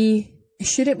be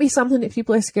something that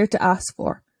people are scared to ask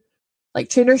for. Like,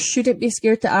 trainers shouldn't be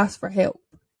scared to ask for help.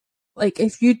 Like,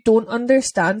 if you don't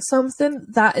understand something,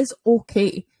 that is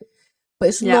okay. But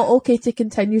it's not okay to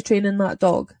continue training that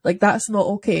dog. Like, that's not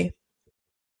okay.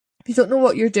 If you don't know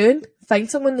what you're doing,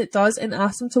 find someone that does and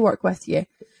ask them to work with you.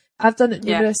 I've done it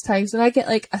numerous times. When I get,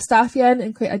 like, a staffy in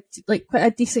and quite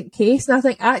a decent case, and I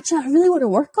think, actually, I really want to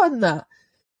work on that.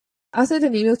 I'll send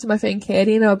an email to my friend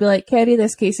Kerry and I'll be like, Kerry,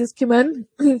 this case has come in.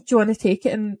 Do you want to take it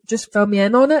and just fill me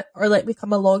in on it? Or let me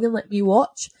come along and let me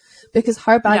watch? Because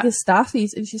her bag is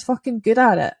staffies and she's fucking good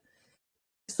at it.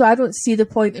 So I don't see the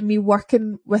point in me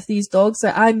working with these dogs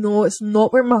that I know it's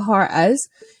not where my heart is.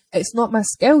 It's not my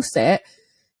skill set.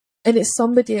 And it's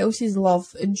somebody else's love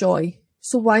and joy.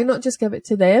 So why not just give it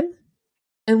to them?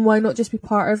 And why not just be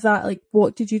part of that? Like,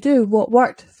 what did you do? What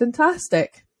worked?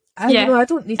 Fantastic. I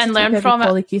don't need to learn from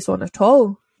every case on at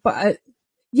all. But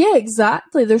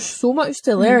exactly. There's so much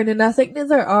to learn, and I think that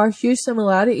there are huge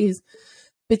similarities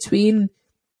between,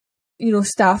 you know,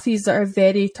 staffies that are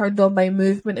very turned on by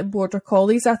movement and Border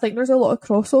Collies. I think there's a lot of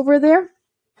crossover there,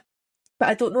 but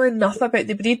I don't know enough about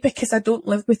the breed because I don't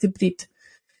live with the breed,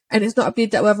 and it's not a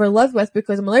breed that I'll ever live with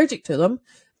because I'm allergic to them.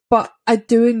 But I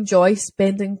do enjoy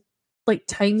spending like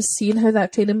time seeing how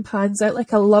that training pans out.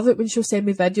 Like, I love it when she'll send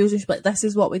me videos and she'll be like, this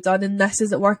is what we've done and this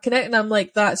is it working out, and I'm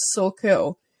like, that's so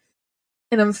cool,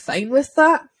 and I'm fine with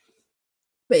that.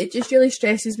 But it just really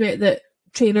stresses me out that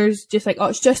trainers just like, oh,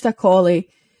 it's just a collie,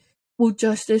 we'll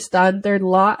just do standard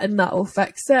lat and that'll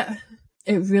fix it.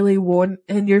 It really won't,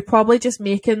 and you're probably just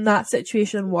making that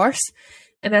situation worse.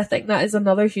 And I think that is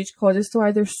another huge cause as to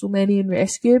why there's so many in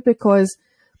rescue, because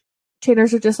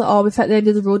trainers are just like, oh, we've hit the end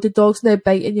of the road, the dog's now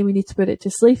biting you, we need to put it to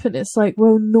sleep. And it's like,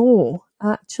 well, no,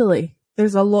 actually,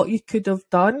 there's a lot you could have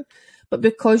done. But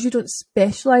because you don't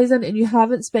specialise in it and you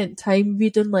haven't spent time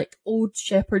reading like old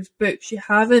shepherd's books, you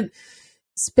haven't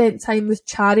spent time with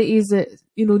charities that,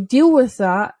 you know, deal with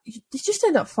that, you just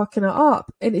end up fucking it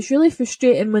up. And it's really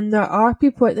frustrating when there are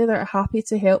people out there that are happy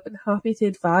to help and happy to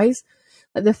advise.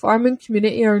 Like, the farming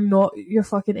community are not your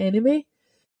fucking enemy.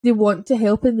 They want to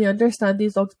help and they understand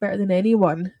these dogs better than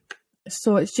anyone.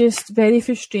 So it's just very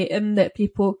frustrating that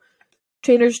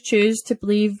trainers choose to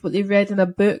believe what they've read in a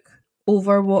book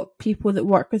over what people that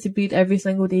work with the breed every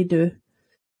single day do.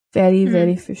 Very,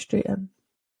 very frustrating.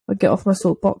 I'll get off my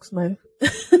soapbox now.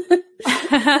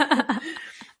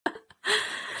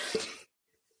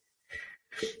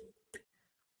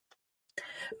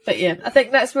 But yeah, I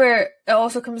think that's where it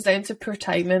also comes down to poor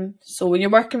timing. So when you're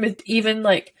working with even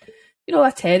like, you know,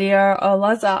 a terrier, a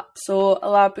Lhasa, a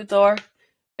Labrador,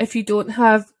 if you don't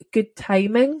have good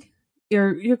timing,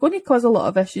 you're going to cause a lot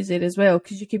of issues there as well,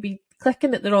 because you could be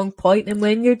clicking at the wrong point, and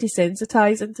when you're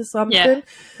desensitizing to something,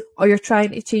 or you're trying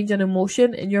to change an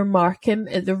emotion and you're marking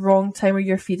at the wrong time, or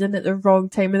you're feeding at the wrong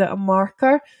time without a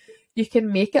marker, you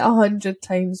can make it 100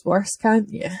 times worse, can't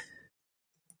you?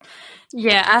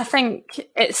 Yeah, I think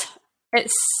it's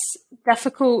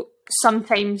difficult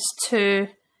sometimes to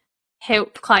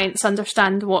help clients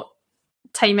understand what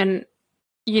timing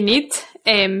you need,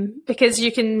 because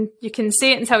you can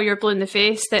say it until you're blue in the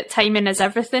face that timing is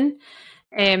everything,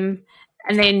 and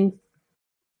then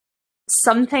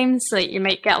sometimes like you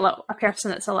might get a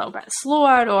person that's a little bit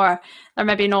slower, or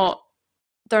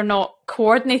they're not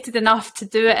coordinated enough to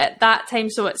do it at that time,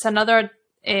 so it's another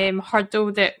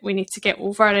hurdle that we need to get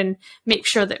over and make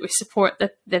sure that we support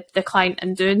the client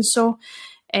in doing so.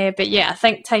 But yeah, I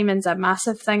think timing's a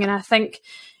massive thing, and I think,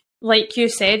 like you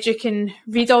said, you can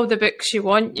read all the books you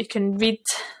want, you can read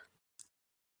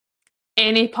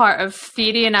any part of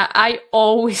theory, and I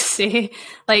always say,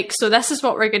 like, so this is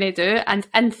what we're going to do, and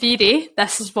in theory,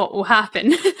 this is what will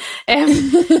happen.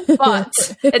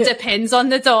 But it depends on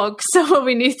the dog, so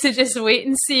we need to just wait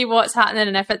and see what's happening,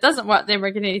 and if it doesn't work, then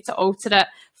we're going to need to alter it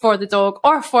for the dog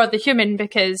or for the human,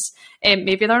 because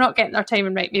maybe they're not getting their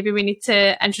timing right. Maybe we need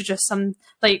to introduce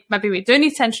maybe we do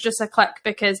need to introduce a click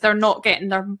because they're not getting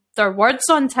their words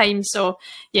on time. So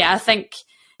yeah, I think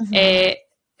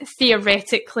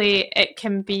Theoretically, it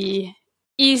can be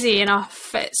easy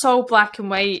enough. It's all black and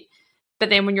white. But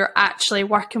then when you're actually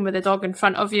working with a dog in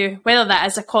front of you, whether that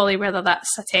is a collie, whether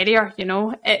that's a terrier, you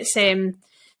know, it's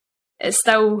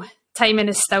still, timing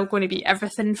is still going to be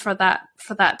everything for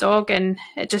that dog, and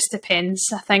it just depends.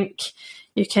 I think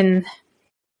you can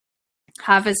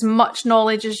have as much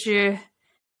knowledge as you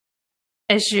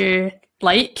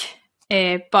like,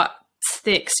 but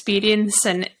the experience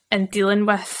and dealing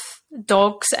with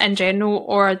dogs in general,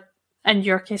 or in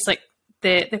your case, like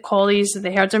the collies,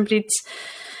 the herding breeds,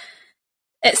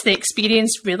 it's the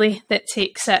experience really that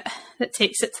takes it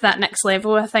to that next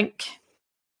level, I think.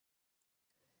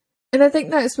 And I think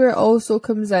that's where it also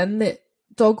comes in that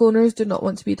dog owners do not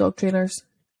want to be dog trainers.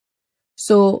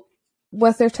 So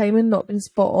with their timing not being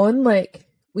spot on, like,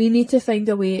 we need to find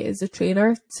a way as a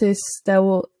trainer to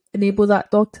still enable that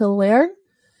dog to learn,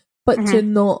 but to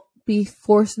not be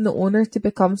forcing the owner to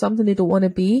become something they don't want to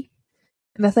be.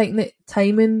 And I think that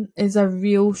timing is a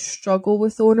real struggle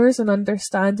with owners and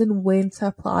understanding when to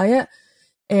apply it.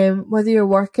 Whether you're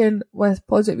working with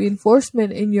positive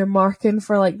reinforcement and you're marking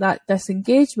for like that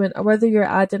disengagement, or whether you're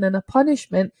adding in a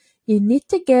punishment, you need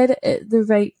to get it at the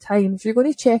right time. If you're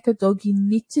going to check a dog, you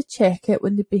need to check it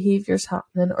when the behaviour's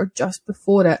happening or just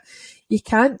before it. You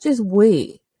can't just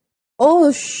wait.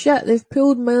 Oh shit, they've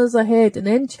pulled miles ahead and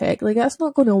then check. Like, that's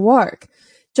not going to work.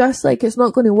 Just like it's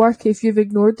not going to work if you've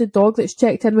ignored the dog that's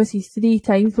checked in with you 3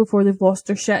 times before they've lost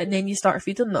their shit and then you start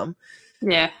feeding them.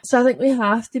 Yeah. So I think we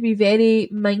have to be very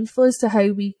mindful as to how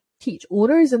we teach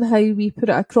owners and how we put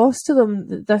it across to them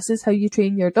that this is how you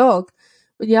train your dog.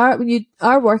 When you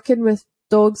are working with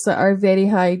dogs that are very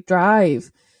high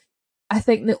drive, I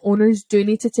think that owners do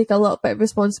need to take a little bit of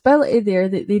responsibility there,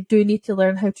 that they do need to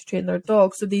learn how to train their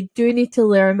dog. So they do need to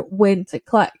learn when to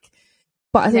click.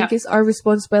 But I think it's our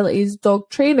responsibility as dog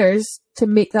trainers to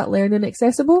make that learning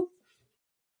accessible.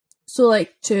 So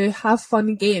like to have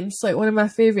fun games, like one of my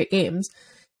favourite games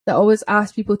that I always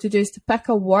ask people to do is to pick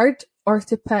a word or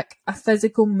to pick a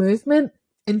physical movement.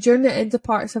 And during the end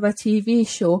parts of a TV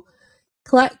show,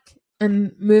 click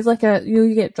and move like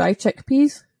you get dry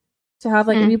chickpeas, to have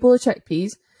like a wee bowl of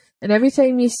chickpeas. And every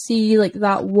time you see like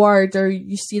that word or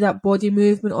you see that body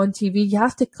movement on TV, you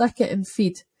have to click it and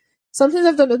feed. Sometimes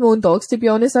I've done it with my own dogs, to be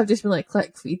honest. I've just been like,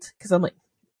 click, feed. Because I'm like,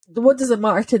 what does it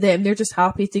matter to them? They're just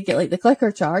happy to get like the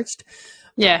clicker charged.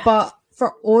 Yeah. But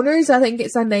for owners, I think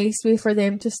it's a nice way for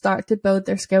them to start to build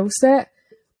their skill set.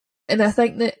 And I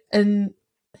think that in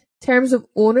terms of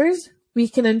owners, we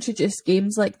can introduce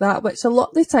games like that, which a lot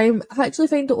of the time I actually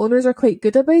find the owners are quite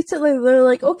good about it. Like, they're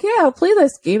like, okay, I'll play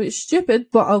this game. It's stupid,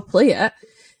 but I'll play it.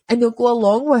 And they'll go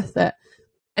along with it.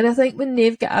 And I think when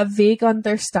they've got a vague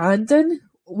understanding,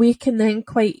 we can then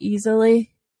quite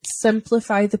easily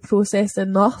simplify the process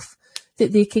enough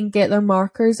that they can get their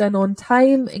markers in on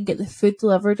time and get the food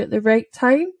delivered at the right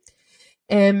time.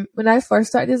 When I first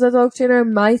started as a dog trainer,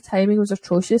 my timing was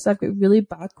atrocious. I've got really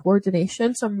bad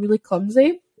coordination, so I'm really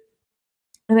clumsy.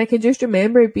 And I can just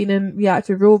remember being in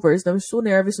reactive rovers, and I was so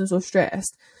nervous and so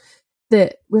stressed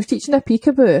that we were teaching a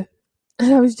peekaboo,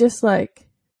 and I was just like,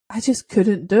 I just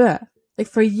couldn't do it. Like,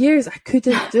 for years, I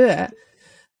couldn't do it.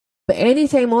 But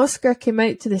anytime Oscar came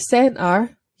out to the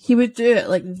centre, he would do it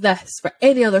like this for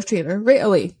any other trainer right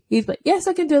away. He'd be like, yes,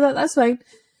 I can do that, that's fine.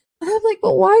 And I'm like,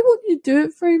 but why won't you do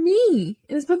it for me?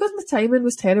 And it's because my timing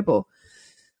was terrible.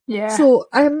 Yeah. So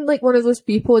I'm like one of those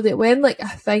people that when like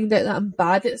I find out that I'm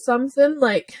bad at something,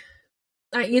 like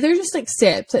I either just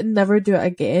accept it and never do it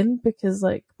again, because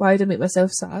like, why do I make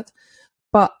myself sad?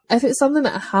 But if it's something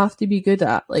that I have to be good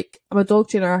at, like I'm a dog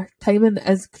trainer, timing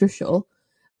is crucial.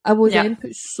 I will then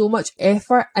put so much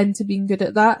effort into being good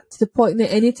at that, to the point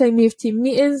that anytime we have team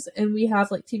meetings and we have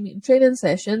like team meeting training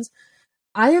sessions,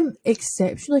 I am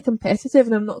exceptionally competitive,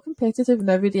 and I'm not competitive in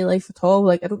everyday life at all.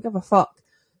 Like, I don't give a fuck.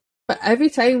 But every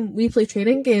time we play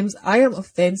training games, I am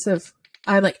offensive.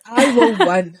 I'm like, I will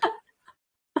win.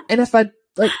 And if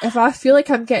I feel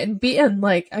like I'm getting beaten,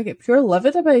 like I get pure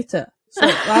livid about it. So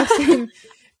last time,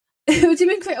 it would have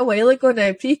been quite a while ago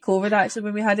now, pre-COVID actually,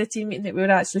 when we had a team meeting that we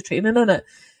were actually training on it.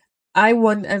 I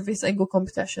won every single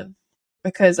competition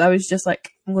because I was just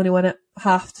like, I'm going to win it. I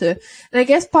have to. And I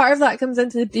guess part of that comes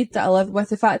into the breed that I live with,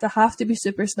 the fact that I have to be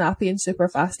super snappy and super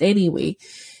fast anyway.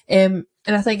 And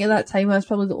I think at that time I was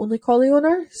probably the only collie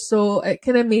owner, so it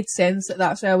kind of made sense that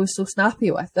that's why I was so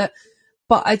snappy with it.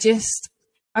 But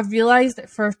I realised that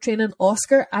for training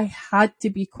Oscar, I had to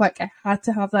be quick. I had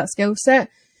to have that skill set.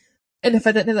 And if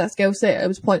I didn't have that skill set, it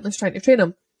was pointless trying to train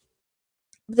him.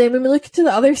 But then when we look to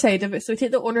the other side of it, so we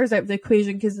take the owners out of the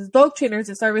equation, because as dog trainers,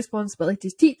 it's our responsibility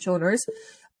to teach owners.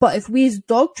 But if we as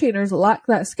dog trainers lack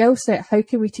that skill set, how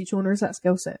can we teach owners that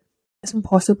skill set? It's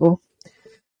impossible.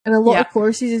 And a lot of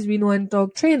courses, as we know in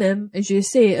dog training, as you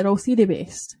say, are all theory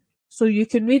based. So you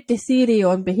can read the theory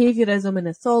on behaviourism and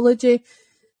ethology,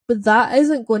 but that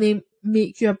isn't going to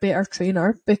make you a better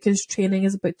trainer, because training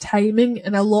is about timing,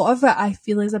 and a lot of it I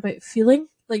feel is about feeling.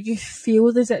 Like, you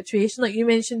feel the situation, like you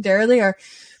mentioned earlier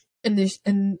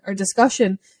in our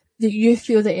discussion, that you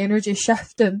feel the energy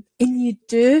shifting, and you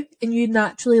do, and you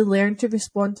naturally learn to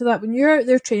respond to that. When you're out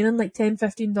there training like 10,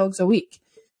 15 dogs a week,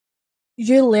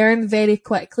 you learn very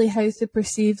quickly how to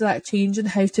perceive that change and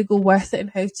how to go with it and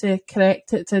how to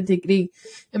correct it to a degree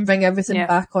and bring everything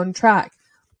back on track.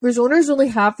 Whereas owners only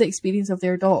have the experience of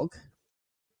their dog.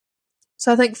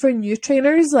 So I think for new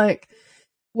trainers, like,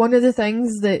 one of the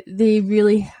things that they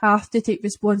really have to take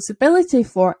responsibility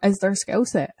for is their skill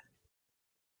set.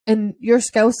 And your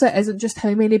skill set isn't just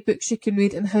how many books you can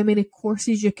read and how many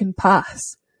courses you can pass.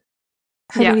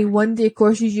 How many one-day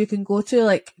courses you can go to.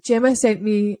 Like, Gemma sent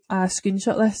me a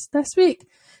screenshot this week,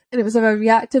 and it was of a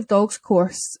reactive dogs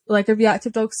course, like a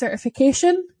reactive dog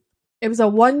certification. It was a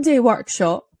one-day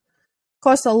workshop,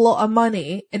 cost a lot of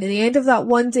money, and at the end of that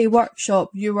one-day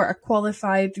workshop, you were a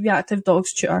qualified reactive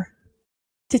dogs tutor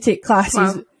to take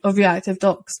classes of reactive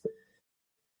dogs.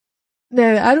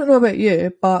 Now, I don't know about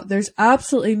you, but there's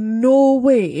absolutely no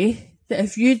way that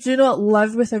if you do not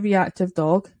live with a reactive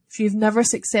dog, if you've never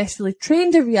successfully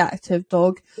trained a reactive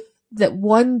dog, that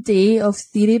one day of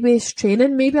theory-based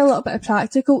training, maybe a little bit of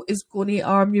practical, is going to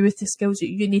arm you with the skills that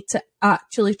you need to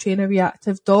actually train a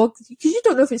reactive dog. Because you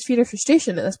don't know if it's fear or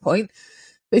frustration at this point.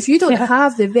 But if you don't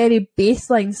have the very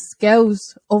baseline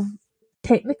skills of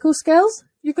technical skills,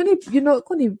 you're not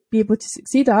going to be able to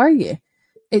succeed, are you?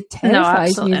 It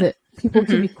terrifies me that people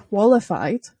can be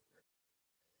qualified.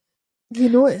 You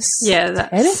know, it's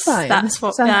terrifying.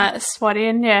 That's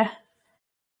worrying,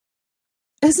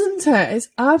 Isn't it? It's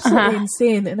absolutely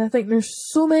insane. And I think there's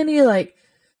so many like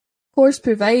course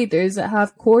providers that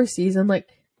have courses and like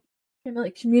kind of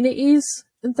like communities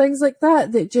and things like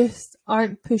that that just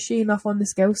aren't pushy enough on the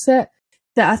skill set,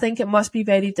 that I think it must be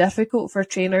very difficult for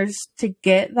trainers to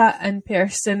get that in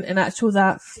person and actual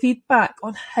that feedback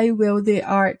on how well they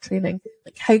are at training.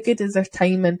 Like, how good is their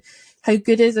timing? How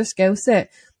good is their skill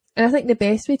set? And I think the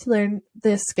best way to learn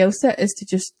the skill set is to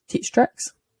just teach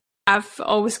tricks. I've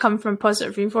always come from a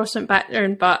positive reinforcement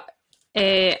background, but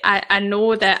I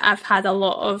know that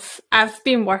I've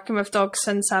been working with dogs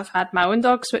since I've had my own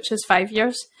dogs, which is 5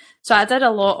 years. So I did a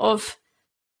lot of,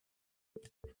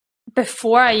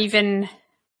 before I even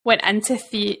went into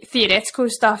theoretical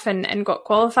stuff and got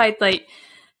qualified, like,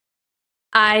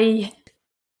 I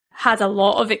had a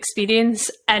lot of experience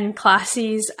in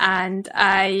classes, and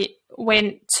I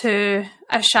went to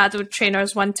a shadowed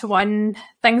trainers 1-to-1,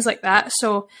 things like that.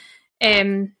 So,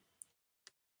 and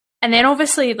then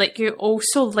obviously, like, you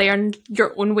also learn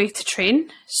your own way to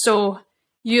train. So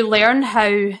you learn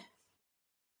how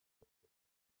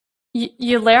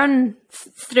you learn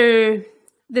through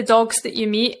the dogs that you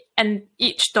meet, and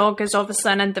each dog is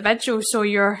obviously an individual. So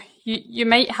you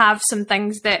might have some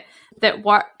things that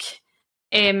work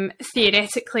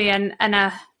theoretically in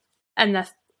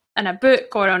a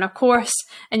book or on a course,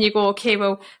 and you go, okay,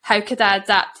 well, how could I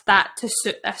adapt that to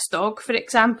suit this dog, for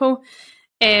example?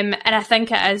 And I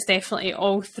think it is definitely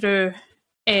all through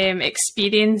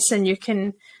experience, and you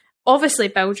can obviously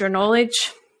build your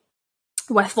knowledge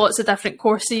with lots of different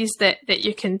courses that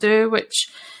you can do, which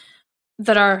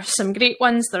there are some great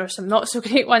ones, there are some not so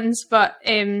great ones, but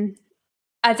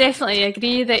I definitely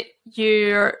agree that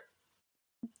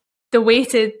the way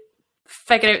to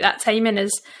figure out that timing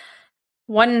is,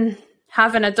 one,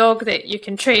 having a dog that you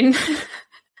can train,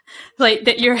 like,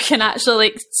 that you can actually,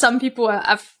 like, some people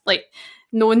have, like,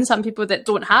 known some people that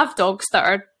don't have dogs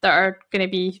that are going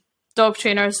to be dog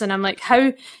trainers, and I'm like,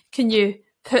 how can you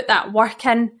put that work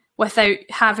in without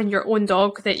having your own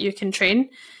dog that you can train?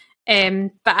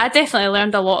 But I definitely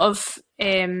learned a lot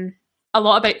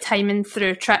about timing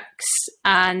through tricks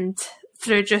and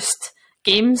through just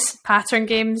games, pattern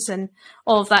games, and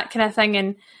all of that kind of thing,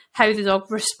 and how the dog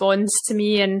responds to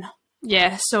me. And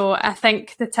so I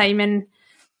think the timing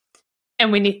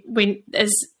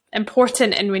is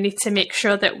important, and we need to make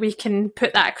sure that we can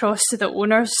put that across to the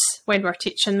owners when we're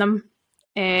teaching them.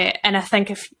 And I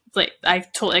think I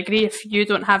totally agree, if you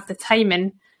don't have the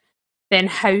timing, then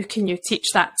how can you teach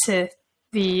that to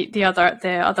the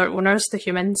other owners, the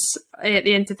humans at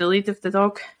the end of the lead of the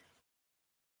dog?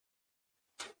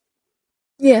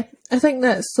 Yeah, I think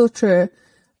that's so true.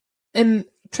 And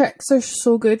tricks are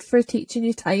so good for teaching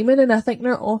you timing, and I think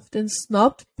they're often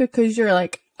snubbed because you're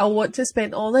like, I want to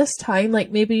spend all this time,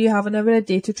 like maybe you have an hour a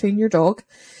day to train your dog,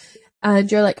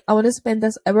 and you're like, I want to spend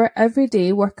this hour every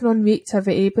day working on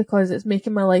reactivity because it's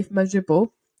making my life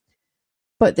miserable.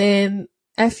 But then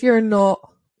if you're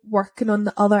not working on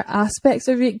the other aspects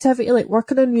of reactivity, like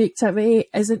working on reactivity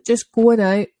isn't just going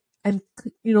out and,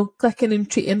 you know, clicking and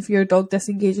treating for your dog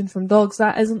disengaging from dogs.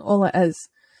 That isn't all it is.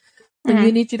 And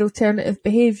you need your alternative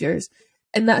behaviours.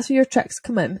 And that's where your tricks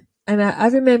come in. And I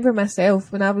remember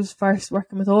myself when I was first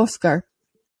working with Oscar,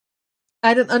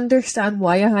 I didn't understand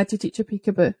why I had to teach a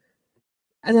peekaboo.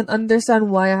 I didn't understand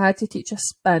why I had to teach a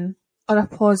spin or a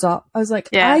pause up. I was like,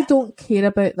 I don't care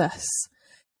about this.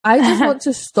 I just want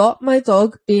to stop my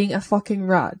dog being a fucking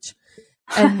Raj.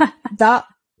 And that,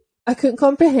 I couldn't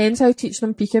comprehend how teaching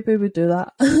them peekaboo would do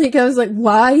that. Like, I was like,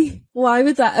 why? Why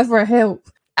would that ever help?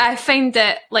 I find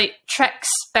that, like, tricks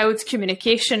build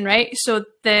communication, right? So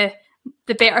the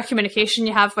better communication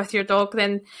you have with your dog,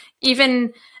 then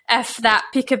even if that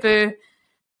peekaboo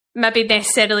maybe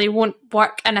necessarily won't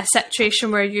work in a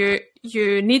situation where you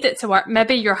need it to work,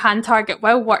 maybe your hand target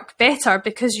will work better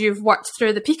because you've worked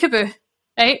through the peekaboo,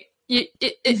 right?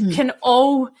 It can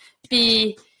all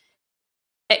be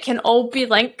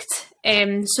linked.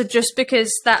 So just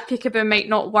because that peekaboo might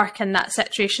not work in that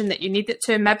situation that you need it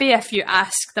to, maybe if you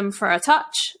ask them for a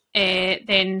touch,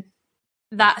 then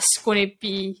that's going to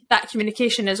be, that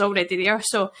communication is already there.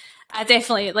 So I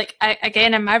definitely, like,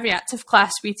 again, in my reactive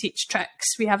class, we teach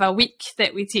tricks. We have a week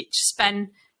that we teach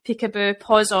spin, peekaboo,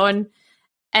 pause on,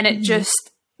 and it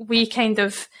just, we kind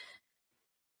of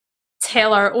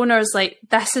tell our owners, like,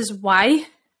 this is why,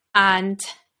 and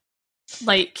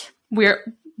like,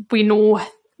 we know,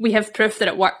 we have proof that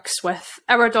it works with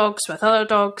our dogs, with other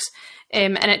dogs,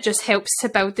 and it just helps to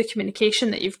build the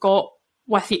communication that you've got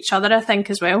with each other, I think,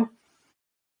 as well.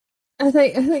 I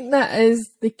think that is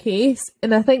the case,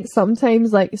 and I think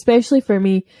sometimes, like, especially for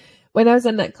me, when I was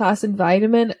in that class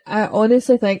environment, I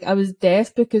honestly think I was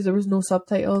deaf because there was no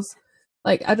subtitles.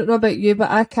 Like, I don't know about you, but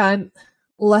I can't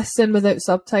listen without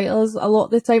subtitles a lot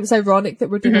of the time. It's ironic that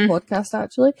we're doing a podcast,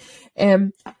 actually.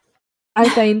 I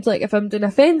find, like, if I'm doing a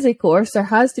Fenzi course, there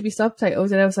has to be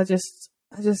subtitles, and else I just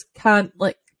can't,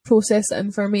 like, process the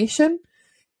information.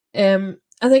 I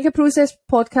think I process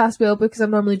podcasts well because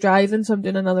I'm normally driving, so I'm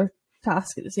doing another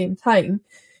task at the same time.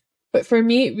 But for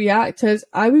me, reactives,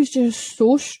 I was just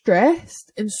so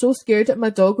stressed and so scared that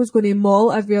my dog was going to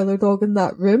maul every other dog in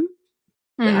that room.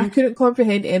 I couldn't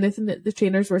comprehend anything that the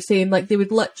trainers were saying. Like, they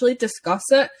would literally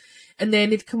discuss it, and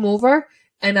then they'd come over,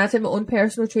 and I'd have my own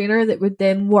personal trainer that would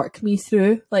then work me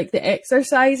through, like, the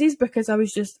exercises, because I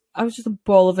was just a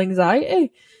ball of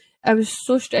anxiety. I was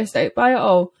so stressed out by it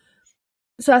all.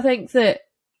 So I think that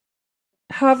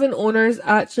having owners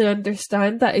actually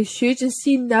understand that is huge. And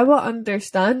see, now I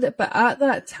understand it, but at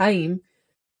that time,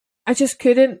 I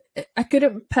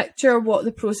couldn't picture what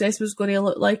the process was going to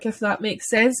look like, if that makes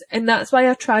sense. And that's why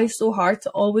I try so hard to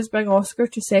always bring Oscar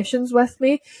to sessions with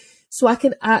me, so I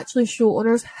can actually show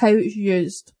owners how it's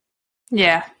used.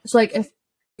 Yeah. It's like, if,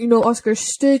 you know, Oscar's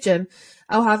stooging,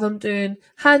 I'll have him doing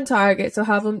hand targets. I'll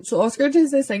have him, so Oscar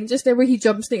does this thing just now where he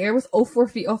jumps in the air with all 4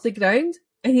 feet off the ground,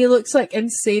 and he looks like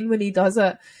insane when he does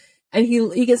it. And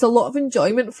he gets a lot of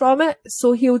enjoyment from it,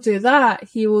 so he'll do that.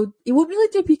 He won't really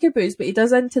do peekaboos, but he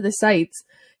does into the sides.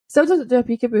 Still doesn't do a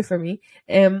peekaboo for me.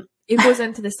 He goes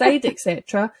into the side,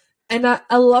 etc. And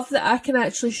I love that I can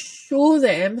actually show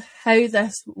them how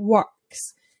this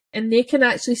works, and they can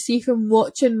actually see from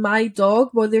watching my dog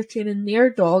while they're training their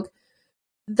dog.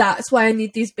 That's why I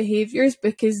need these behaviours,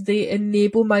 because they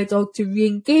enable my dog to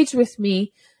re-engage with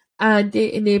me, and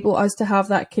they enable us to have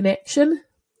that connection.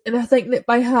 And I think that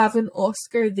by having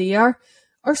Oscar there,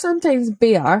 or sometimes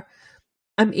Bear,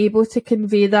 I'm able to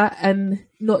convey that in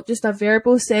not just a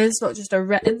verbal sense, not just a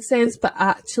written sense, but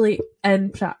actually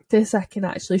in practice, I can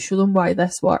actually show them why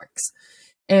this works,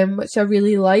 which I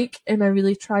really like, and I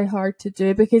really try hard to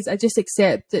do, because I just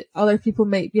accept that other people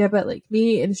might be a bit like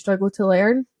me and struggle to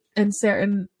learn in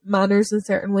certain manners and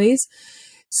certain ways.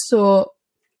 So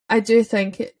I do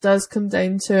think it does come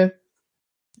down to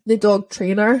the dog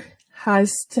trainer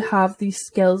has to have these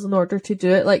skills in order to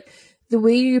do it. Like, the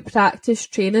way you practice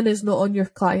training is not on your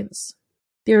clients.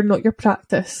 They're not your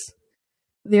practice.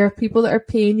 They are people that are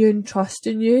paying you and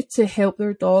trusting you to help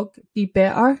their dog be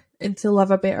better and to live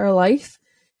a better life.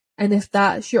 And if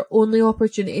that's your only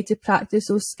opportunity to practice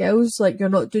those skills, like, you're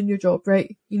not doing your job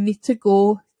right. You need to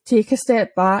go, take a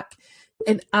step back,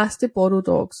 and ask to borrow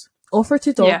dogs. Offer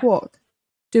to dog walk.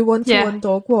 Do one-to-one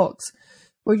dog walks,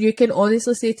 where you can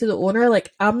honestly say to the owner,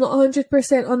 like, I'm not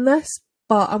 100% on this,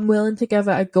 but I'm willing to give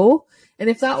it a go. And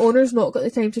if that owner's not got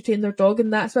the time to train their dog,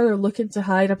 and that's why they're looking to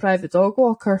hire a private dog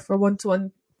walker for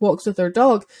one-to-one walks with their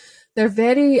dog, they're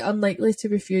very unlikely to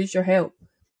refuse your help.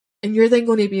 And you're then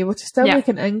going to be able to still make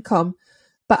an income,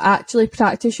 but actually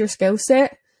practice your skill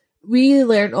set. We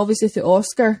learned obviously through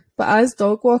Oscar, but as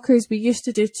dog walkers, we used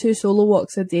to do 2 solo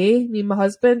walks a day, me and my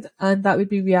husband, and that would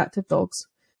be reactive dogs.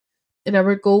 And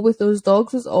our goal with those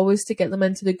dogs was always to get them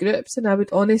into the groups. And I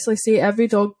would honestly say every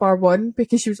dog bar one,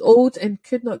 because she was old and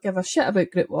could not give a shit about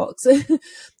group walks.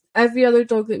 Every other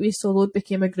dog that we soloed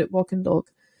became a group walking dog.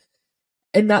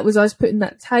 And that was us putting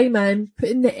that time in,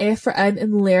 putting the effort in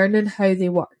and learning how they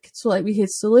work. So like we had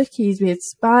Salukis, we had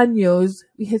Spaniels,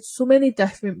 we had so many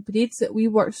different breeds that we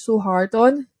worked so hard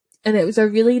on. And it was a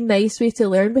really nice way to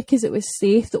learn because it was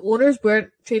safe. The owners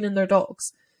weren't training their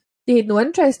dogs. They had no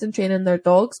interest in training their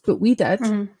dogs, but we did.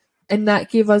 Mm-hmm. And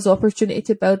that gave us opportunity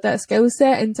to build that skill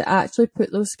set and to actually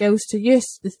put those skills to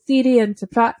use, the theory into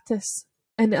practice.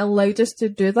 And it allowed us to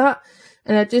do that.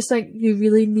 And I just think you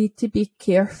really need to be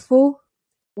careful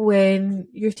when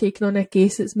you're taking on a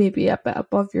case that's maybe a bit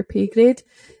above your pay grade.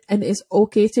 And it's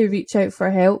okay to reach out for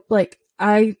help. Like,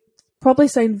 I probably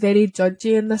sound very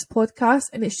judgy in this podcast,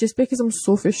 and it's just because I'm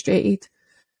so frustrated.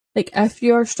 Like, if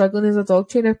you're struggling as a dog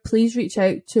trainer, please reach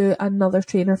out to another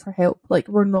trainer for help. Like,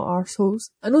 we're not arseholes.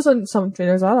 I know some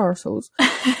trainers are arseholes,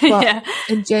 but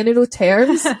in general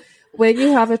terms, when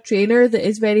you have a trainer that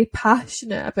is very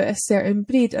passionate about a certain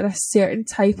breed or a certain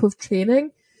type of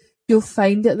training, you'll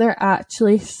find that they're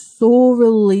actually so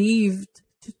relieved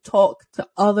to talk to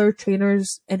other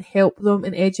trainers and help them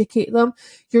and educate them.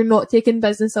 You're not taking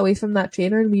business away from that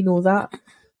trainer, and we know that.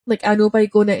 Like, I know by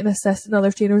going out and assisting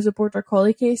other trainers with border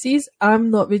collie cases, I'm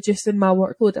not reducing my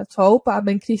workload at all, but I'm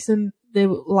increasing the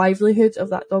livelihood of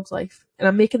that dog's life. And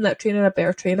I'm making that trainer a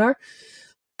better trainer.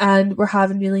 And we're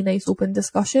having really nice open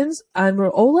discussions, and we're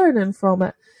all learning from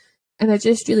it. And I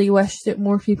just really wish that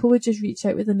more people would just reach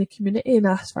out within the community and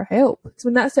ask for help. Because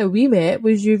when that's how we met,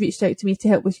 was you reached out to me to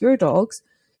help with your dogs.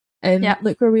 And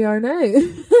look where we are now.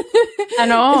 I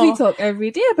know. We talk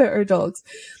every day about our dogs.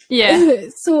 Yeah.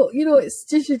 So, you know, it's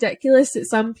just ridiculous that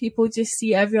some people just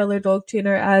see every other dog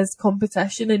trainer as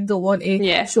competition and don't want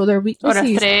to show their weaknesses. Or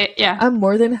a threat, I'm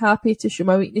more than happy to show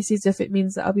my weaknesses if it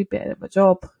means that I'll be better at my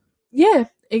job. Yeah,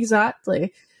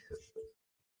 exactly.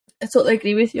 I totally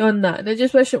agree with you on that. And I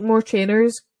just wish that more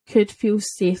trainers could feel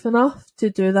safe enough to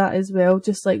do that as well,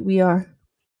 just like we are.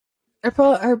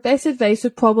 Our best advice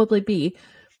would probably be,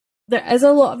 there is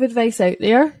a lot of advice out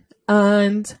there,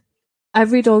 and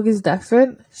every dog is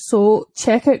different. So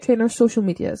check out trainers' social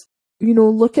medias. You know,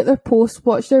 look at their posts,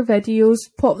 watch their videos,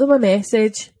 pop them a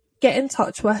message, get in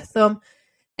touch with them,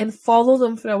 and follow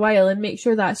them for a while and make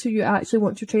sure that's who you actually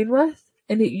want to train with,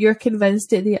 and that you're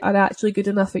convinced that they are actually good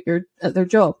enough at their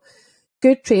job.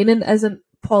 Good training isn't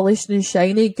polished and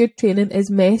shiny. Good training is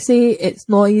messy. It's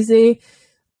noisy.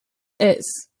 It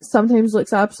sometimes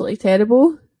looks absolutely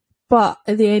terrible. But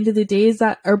at the end of the day,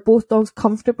 are both dogs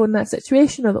comfortable in that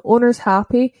situation? Are the owners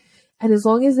happy? And as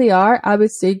long as they are, I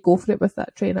would say go for it with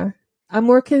that trainer. I'm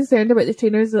more concerned about the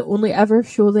trainers that only ever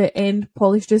show the end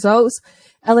polished results.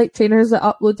 I like trainers that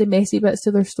upload the messy bits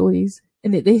to their stories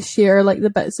and that they share like the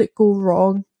bits that go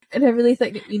wrong. And I really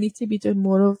think that we need to be doing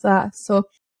more of that. So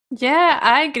yeah,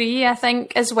 I agree. I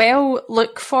think as well,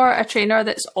 look for a trainer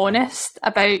that's honest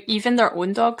about even their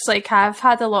own dogs. Like, I've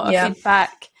had a lot of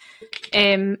feedback.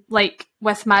 Like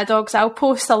with my dogs, I'll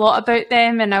post a lot about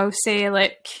them and I'll say,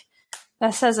 like,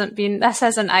 this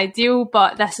isn't ideal,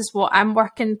 but this is what I'm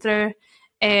working through.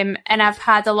 And I've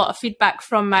had a lot of feedback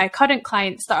from my current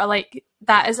clients that are like,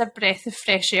 that is a breath of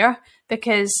fresh air,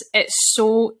 because it's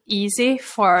so easy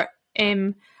for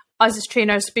us as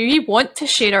trainers. But we want to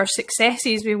share our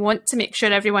successes. We want to make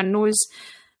sure everyone knows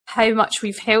how much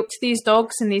we've helped these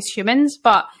dogs and these humans.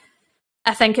 But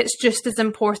I think it's just as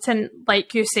important,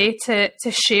 like you say, to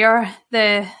share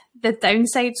the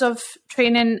downsides of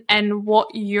training and what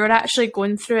you're actually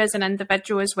going through as an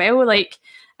individual as well. Like,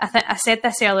 I said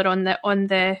this earlier on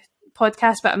the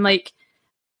podcast, but I'm like,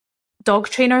 dog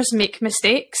trainers make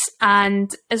mistakes,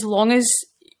 and as long as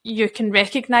you can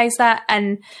recognise that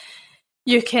and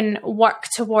you can work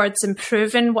towards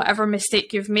improving whatever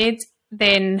mistake you've made,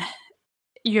 then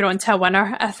you're on to a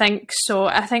winner, I think. So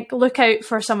I think look out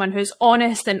for someone who's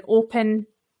honest and open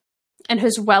and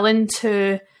who's willing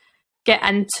to get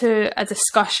into a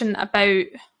discussion about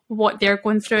what they're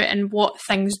going through and what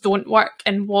things don't work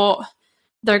and what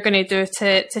they're going to do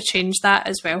to change that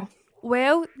as well.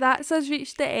 Well, that's us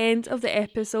reached the end of the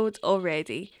episode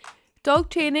already. Dog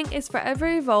training is forever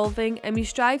evolving, and we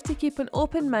strive to keep an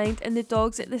open mind and the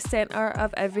dogs at the centre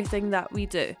of everything that we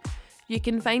do. You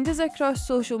can find us across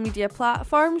social media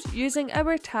platforms using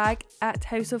our tag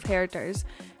 @HouseOfHerders,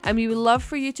 and we would love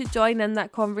for you to join in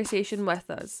that conversation with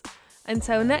us.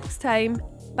 Until next time,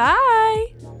 bye!